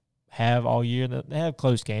they have all year, they have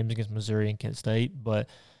close games against Missouri and Kent State, but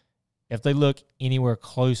if they look anywhere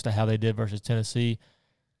close to how they did versus Tennessee,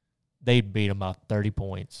 they'd beat them by 30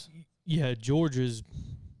 points. Yeah, Georgia's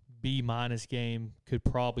B- game could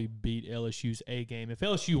probably beat LSU's A game. If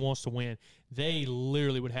LSU wants to win, they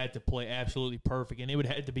literally would have to play absolutely perfect, and it would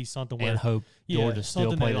have to be something where hope Georgia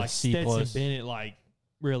still plays like C+. Stetson Bennett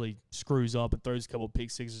really screws up and throws a couple of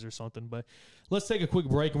pick sixes or something. But let's take a quick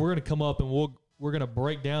break, and we're going to come up and we're going to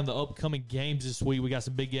break down the upcoming games this week. We got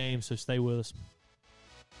some big games, so stay with us.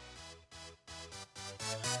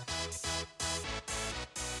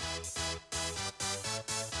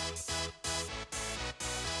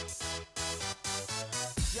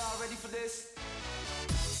 Y'all ready for this?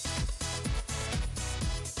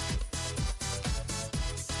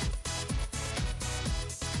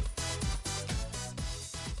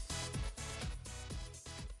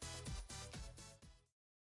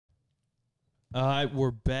 All right,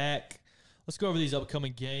 we're back. Let's go over these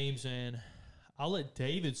upcoming games, and I'll let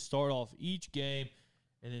David start off each game,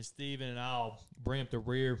 and then Steven and I'll bring up the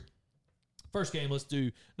rear. First game, let's do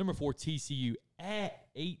number 4 TCU at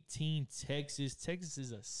 18 Texas. Texas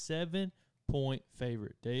is a 7-point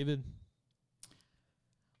favorite. David?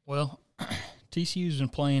 Well, TCU's been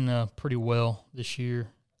playing pretty well this year.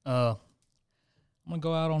 I'm going to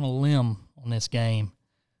go out on a limb on this game.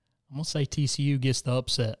 I'm going to say TCU gets the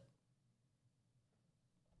upset.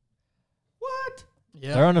 What?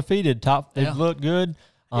 Yeah. They're undefeated. They've Yeah. looked good.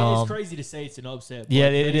 Yeah, it's crazy to say it's an upset. But yeah,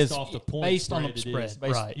 it is. Off the point Based on the it spread, is.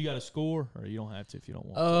 right. You got a score, or you don't have to if you don't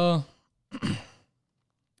want to.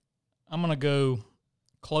 I'm going to go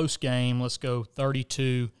close game. Let's go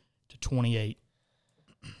 32-28.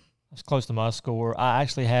 That's close to my score. I'm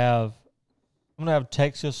going to have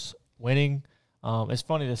Texas winning. It's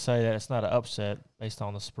funny to say that it's not an upset based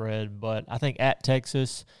on the spread, but I think at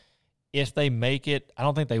Texas, if they make it, I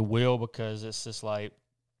don't think they will because it's just like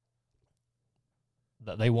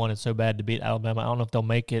they wanted so bad to beat Alabama. I don't know if they'll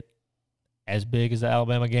make it as big as the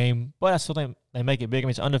Alabama game, but I still think they make it big. I mean,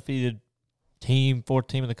 it's an undefeated team, 4th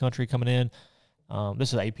team in the country coming in.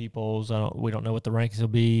 This is AP polls. We don't know what the rankings will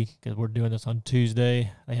be because we're doing this on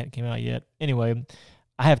Tuesday. They hadn't came out yet. Anyway,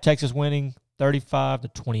 I have Texas winning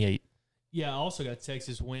 35-28. Yeah, I also got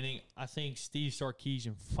Texas winning. I think Steve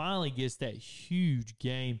Sarkisian finally gets that huge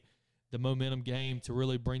game, the momentum game, to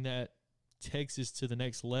really bring that Texas to the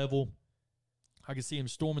next level. I can see him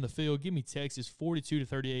storming the field. Give me Texas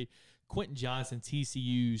 42-38. Quentin Johnson,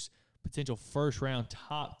 TCU's potential first-round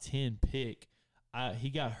top 10 pick. He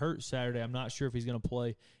got hurt Saturday. I'm not sure if he's going to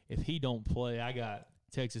play. If he don't play, I got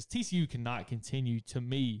Texas. TCU cannot continue, to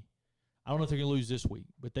me. I don't know if they're going to lose this week,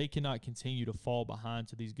 but they cannot continue to fall behind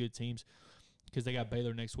to these good teams because they got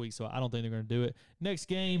Baylor next week, so I don't think they're going to do it. Next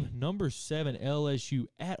game, number 7, LSU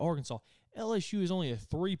at Arkansas. LSU is only a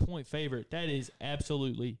 3-point favorite. That is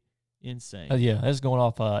absolutely insane. Yeah, that's going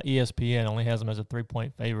off ESPN. Only has them as a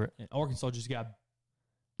 3-point favorite. And Arkansas just got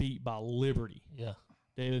beat by Liberty. Yeah.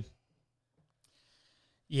 David?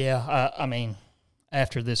 Yeah, I mean,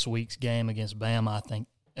 after this week's game against Bama, I think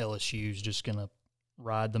LSU is just going to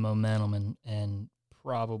ride the momentum and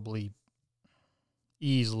probably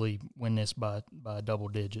easily win this by double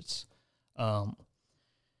digits. I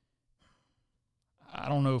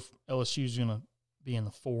don't know if LSU is going to be in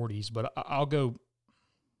the 40s, but I'll go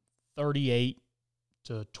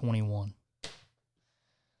 38-21.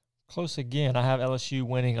 Close again. I have LSU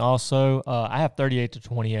winning also. I have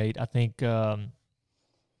 38-28. I think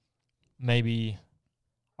maybe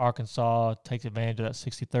Arkansas takes advantage of that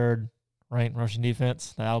 63rd ranked rushing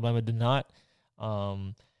defense that Alabama did not.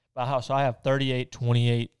 So I have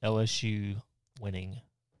 38-28 LSU winning.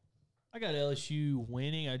 I got LSU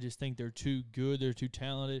winning. I just think they're too good. They're too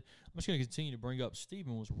talented. I'm just going to continue to bring up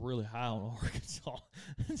Stephen was really high on Arkansas.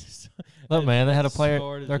 Look, man, they had a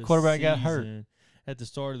player. Their quarterback got hurt at the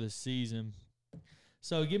start of the season.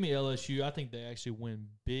 So give me LSU. I think they actually win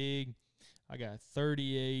big. I got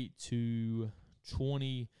 38-21.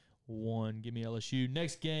 Give me LSU.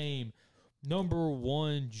 Next game, number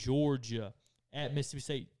 1 Georgia at Mississippi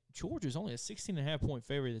State. Georgia's only a 16.5-point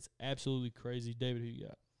favorite. That's absolutely crazy. David, who you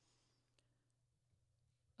got?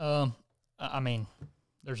 I mean,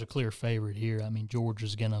 there's a clear favorite here. I mean,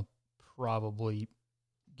 Georgia's going to probably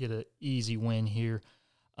get an easy win here,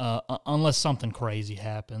 unless something crazy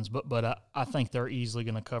happens. But I think they're easily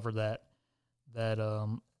going to cover that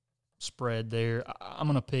spread there. I'm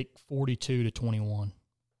going to pick 42-21.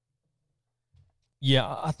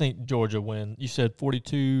 Yeah, I think Georgia win. You said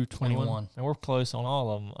 42-21. And we're close on all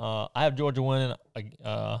of them. I have Georgia winning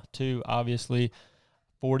too, obviously.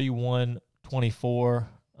 41-24.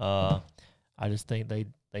 I just think they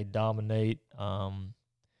dominate. Like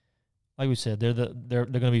we said, they're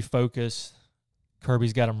going to be focused.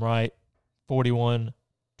 Kirby's got them right. 41-24.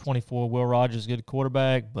 Will Rogers is a good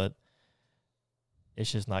quarterback, but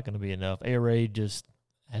it's just not going to be enough. Air Raid just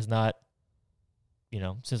has not,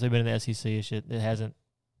 since they've been in the SEC, it hasn't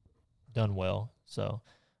done well. So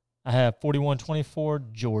I have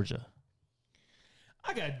 41-24 Georgia.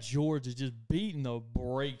 I got Georgia just beating the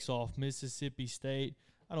brakes off Mississippi State.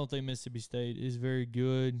 I don't think Mississippi State is very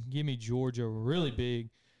good. Give me Georgia really big.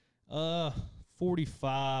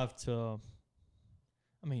 45 to –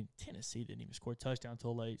 Tennessee didn't even score a touchdown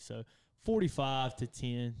until late. So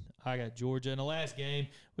 45-10. I got Georgia. In the last game,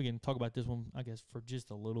 we can talk about this one, I guess, for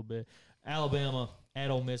just a little bit. Alabama at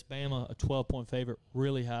Ole Miss. Bama, a 12-point favorite.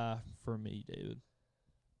 Really high for me, David.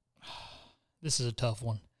 This is a tough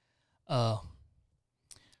one. I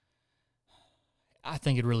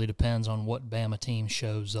think it really depends on what Bama team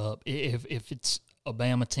shows up. If it's a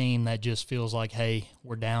Bama team that just feels like, hey,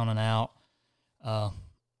 we're down and out,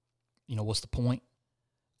 what's the point?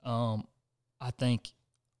 I think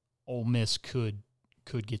Ole Miss could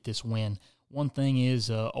get this win. One thing is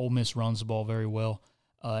Ole Miss runs the ball very well,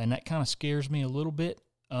 and that kind of scares me a little bit,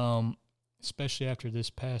 especially after this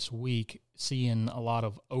past week, seeing a lot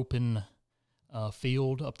of open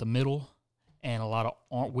field up the middle and a lot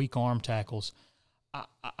of weak arm tackles.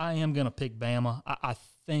 I am going to pick Bama. I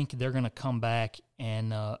think they're going to come back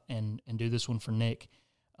and do this one for Nick,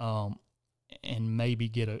 and maybe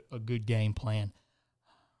get a good game plan.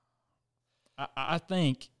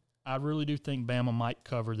 I really do think Bama might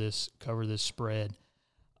cover this spread.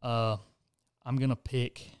 I'm going to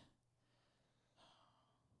pick,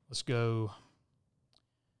 let's go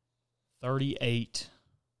 38-21.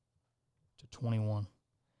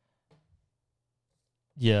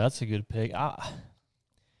 Yeah, that's a good pick. I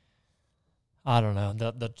don't know.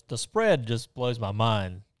 The spread just blows my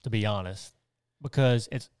mind, to be honest, because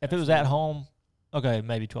if it was at home, okay,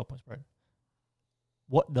 maybe 12-point spread.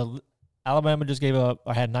 What the Alabama just gave up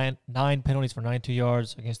or had nine penalties for 92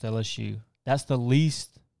 yards against LSU. That's the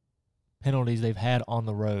least penalties they've had on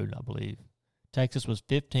the road, I believe. Texas was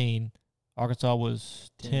 15, Arkansas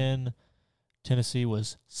was 10, Tennessee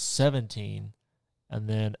was 17, and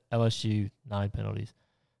then LSU 9 penalties.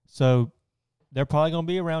 So they're probably going to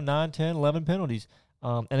be around 9, 10, 11 penalties.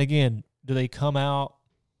 And again, do they come out?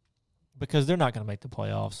 Because they're not going to make the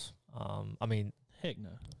playoffs. Heck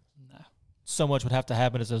no. So much would have to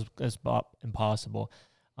happen as impossible.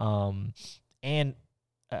 I'll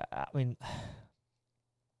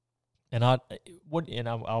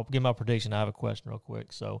give my prediction. I have a question real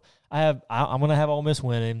quick. So I'm going to have Ole Miss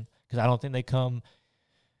winning because I just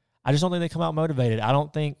don't think they come out motivated. I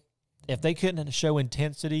don't think if they couldn't show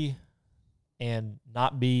intensity and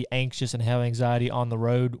not be anxious and have anxiety on the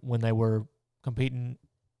road when they were hoping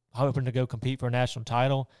to go compete for a national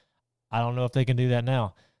title, I don't know if they can do that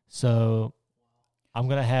now. So I'm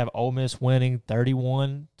going to have Ole Miss winning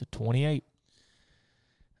 31-28.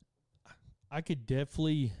 I could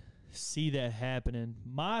definitely see that happening.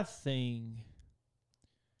 My thing,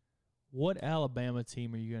 what Alabama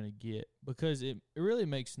team are you going to get? Because it really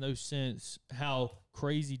makes no sense how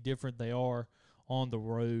crazy different they are on the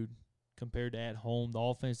road compared to at home. The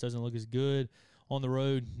offense doesn't look as good on the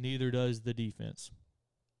road, neither does the defense.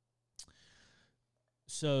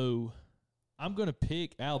 So I'm going to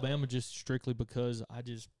pick Alabama just strictly because I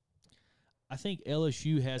think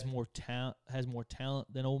LSU has more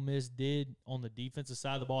talent than Ole Miss did on the defensive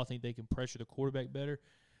side of the ball. I think they can pressure the quarterback better.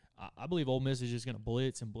 I believe Ole Miss is just going to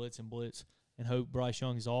blitz and blitz and blitz and hope Bryce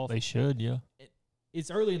Young is off. They should, yeah.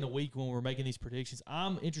 It's early in the week when we're making these predictions.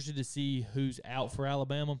 I'm interested to see who's out for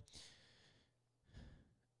Alabama.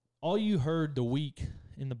 All you heard the week,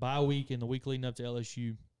 in the bye week and the week leading up to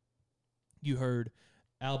LSU, you heard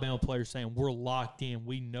Alabama players saying, we're locked in.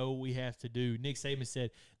 We know what we have to do. Nick Saban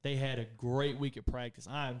said they had a great week at practice.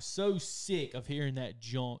 I am so sick of hearing that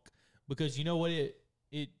junk because you know what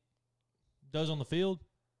it does on the field?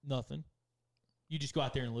 Nothing. You just go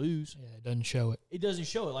out there and lose. Yeah, it doesn't show it. It doesn't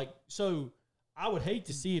show it. So I would hate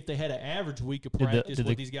to see if they had an average week of practice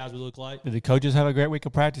what these guys would look like. Did the coaches have a great week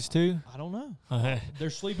of practice too? I don't know.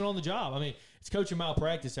 They're sleeping on the job. I mean, it's coaching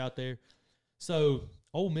malpractice out there. So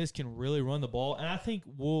Ole Miss can really run the ball, and I think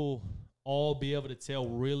we'll all be able to tell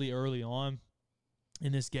really early on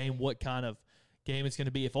in this game what kind of game it's going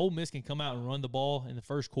to be. If Ole Miss can come out and run the ball in the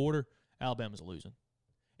first quarter, Alabama's losing.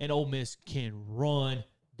 And Ole Miss can run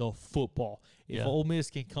the football. If Ole Miss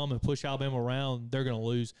can come and push Alabama around, they're going to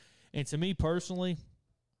lose. And to me personally,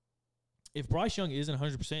 if Bryce Young isn't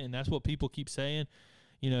 100%, and that's what people keep saying,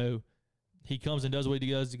 he comes and does what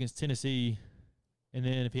he does against Tennessee, and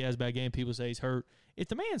then if he has a bad game, people say he's hurt. If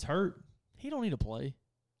the man's hurt, he don't need to play.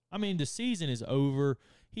 I mean, the season is over.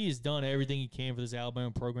 He has done everything he can for this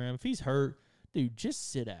Alabama program. If he's hurt, dude, just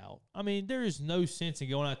sit out. I mean, there is no sense in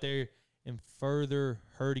going out there and further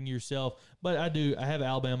hurting yourself. But I have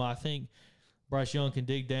Alabama. I think Bryce Young can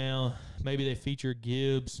dig down. Maybe they feature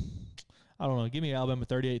Gibbs. I don't know. Give me Alabama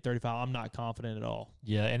 38-35. I'm not confident at all.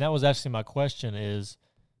 Yeah, and that was actually my question is,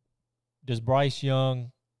 does Bryce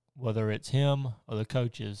Young, whether it's him or the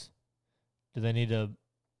coaches, do they need to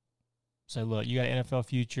say, look, you got an NFL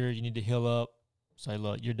future, you need to heal up, say,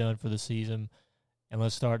 look, you're done for the season, and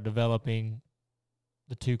let's start developing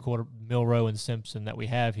the two-quarter Milroe and Simpson that we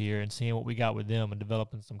have here and seeing what we got with them and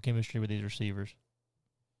developing some chemistry with these receivers?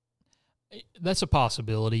 That's a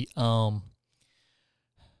possibility. I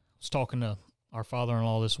was talking to our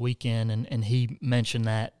father-in-law this weekend, and he mentioned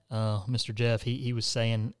that, Mr. Jeff, he was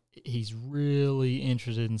saying he's really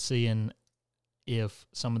interested in seeing if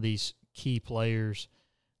some of these key players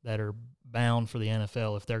that are bound for the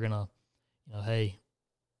NFL, if they're going to,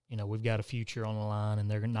 we've got a future on the line and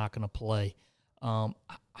they're not going to play.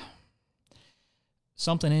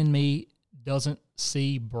 Something in me doesn't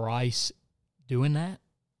see Bryce doing that.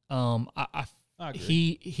 I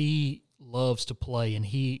agree. He loves to play and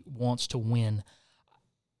he wants to win.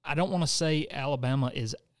 I don't want to say Alabama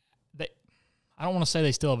is – I don't want to say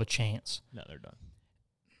they still have a chance. No, they're done.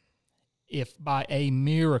 If by a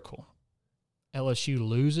miracle LSU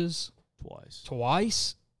loses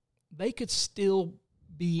twice, they could still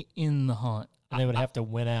be in the hunt. And they would have to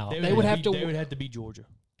win out. They would have to beat Georgia.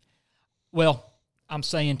 Well, I'm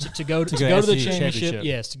saying to go to the championship.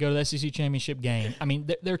 Yes, to go to the SEC championship game. I mean,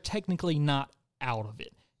 they're technically not out of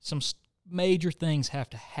it. Some major things have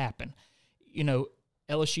to happen.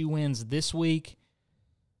 LSU wins this week.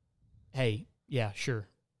 Hey, yeah, sure.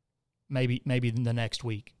 Maybe the next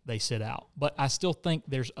week they sit out. But I still think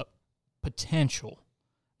there's a potential.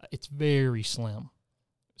 It's very slim.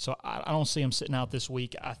 So I don't see them sitting out this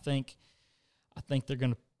week. I think they're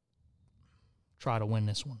going to try to win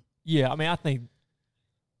this one. Yeah, I mean, I think,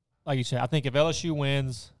 like you said, I think if LSU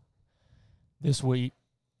wins this week,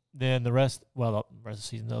 then the rest of the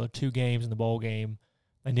season, the other 2 games in the bowl game,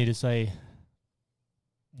 they need to say,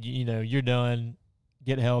 you're done,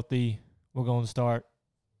 get healthy, we're going to start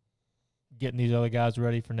getting these other guys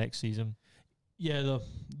ready for next season. Yeah,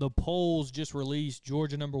 the polls just released.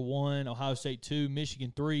 Georgia number 1, Ohio State 2,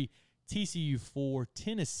 Michigan 3, TCU 4,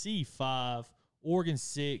 Tennessee 5, Oregon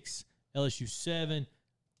 6, LSU 7.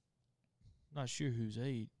 Not sure who's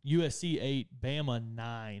 8. USC 8, Bama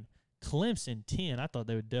 9, Clemson 10. I thought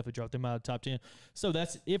they would definitely drop them out of the top 10. So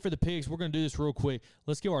that's it for the picks. We're going to do this real quick.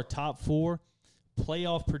 Let's give our top 4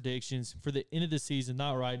 playoff predictions for the end of the season.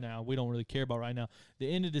 Not right now. We don't really care about right now.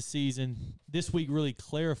 The end of the season. This week really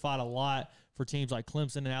clarified a lot for teams like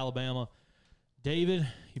Clemson and Alabama. David,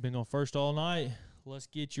 you've been going first all night. Let's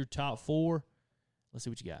get your top 4. Let's see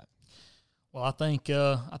what you got. Well, I think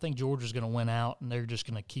Georgia's going to win out, and they're just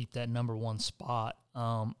going to keep that number 1 spot.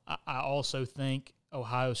 I also think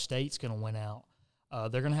Ohio State's going to win out.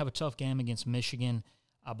 They're going to have a tough game against Michigan.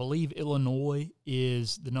 I believe Illinois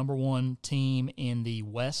is the number 1 team in the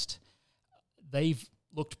West. They've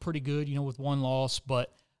looked pretty good, with 1 loss,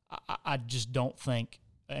 but I just don't think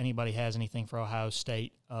anybody has anything for Ohio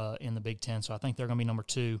State in the Big Ten. So I think they're going to be number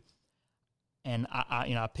 2. And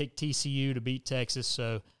I picked TCU to beat Texas,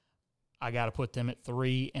 so I got to put them at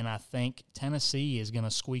 3, and I think Tennessee is going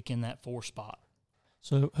to squeak in that 4 spot.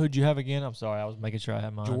 So who'd you have again? I'm sorry, I was making sure I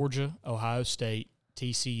had mine. Georgia, Ohio State,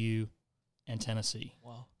 TCU, and Tennessee.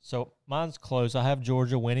 Wow. So mine's close. I have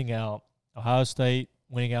Georgia winning out, Ohio State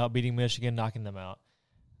winning out, beating Michigan, knocking them out.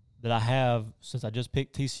 That I have, since I just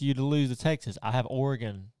picked TCU to lose to Texas, I have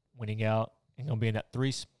Oregon winning out and going to be in that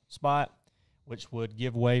 3 spot, which would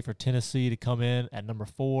give way for Tennessee to come in at number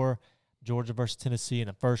 4. Georgia versus Tennessee in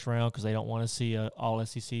the first round because they don't want to see an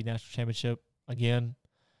all-SEC national championship again.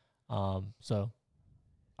 So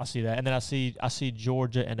I see that. And then I see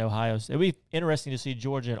Georgia and Ohio. It'd be interesting to see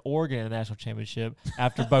Georgia and Oregon in the national championship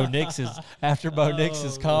after Bo Nix's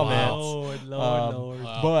comments. Lord.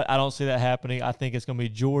 But I don't see that happening. I think it's going to be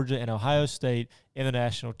Georgia and Ohio State in the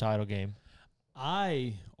national title game.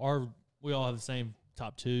 We all have the same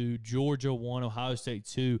top 2. Georgia 1, Ohio State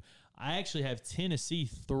 2. I actually have Tennessee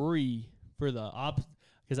 3 for the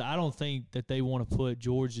because I don't think that they want to put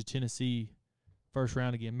Georgia, Tennessee first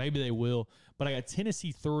round again. Maybe they will, but I got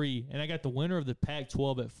Tennessee 3, and I got the winner of the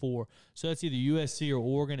Pac-12 at 4. So that's either USC or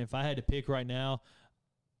Oregon. If I had to pick right now,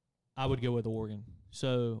 I would go with Oregon.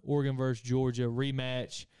 So Oregon versus Georgia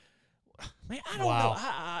rematch. Man, I don't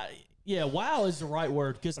know. Wow is the right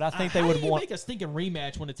word because I think they would want make us think a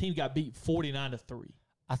rematch when the team got beat 49-3.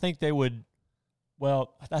 I think they would.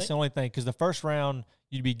 Well, that's the only thing, because the first round,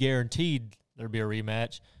 you'd be guaranteed there'd be a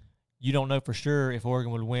rematch. You don't know for sure if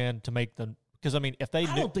Oregon would win to make the – because, I mean, if they –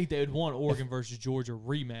 I don't think they would want Oregon versus Georgia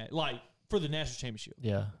rematch, like, for the national championship.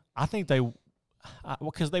 Yeah. I think they –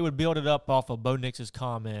 because they would build it up off of Bo Nix's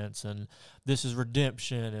comments and this is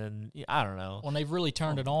redemption and I don't know. Well, they've really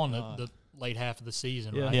turned it on the late half of the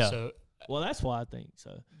season, right? Yeah. So, well, that's why I think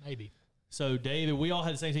so. Maybe. So, David, we all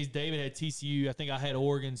had the same teams. David had TCU. I think I had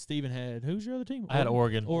Oregon. Steven had – who's your other team? I had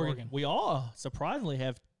Oregon. We all surprisingly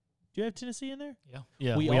have – do you have Tennessee in there? Yeah.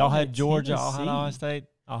 Yeah. We all had Georgia. All had Ohio State.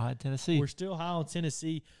 All had Tennessee. We're still high on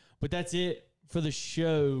Tennessee. But that's it for the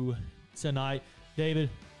show tonight. David,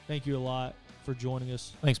 thank you a lot for joining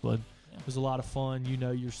us. Thanks, bud. It was a lot of fun. You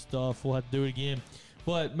know your stuff. We'll have to do it again.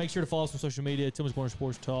 But make sure to follow us on social media, Tillman's Corner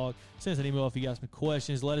Sports Talk. Send us an email if you got some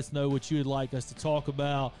questions. Let us know what you would like us to talk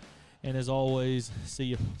about. And as always, see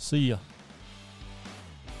you. See ya.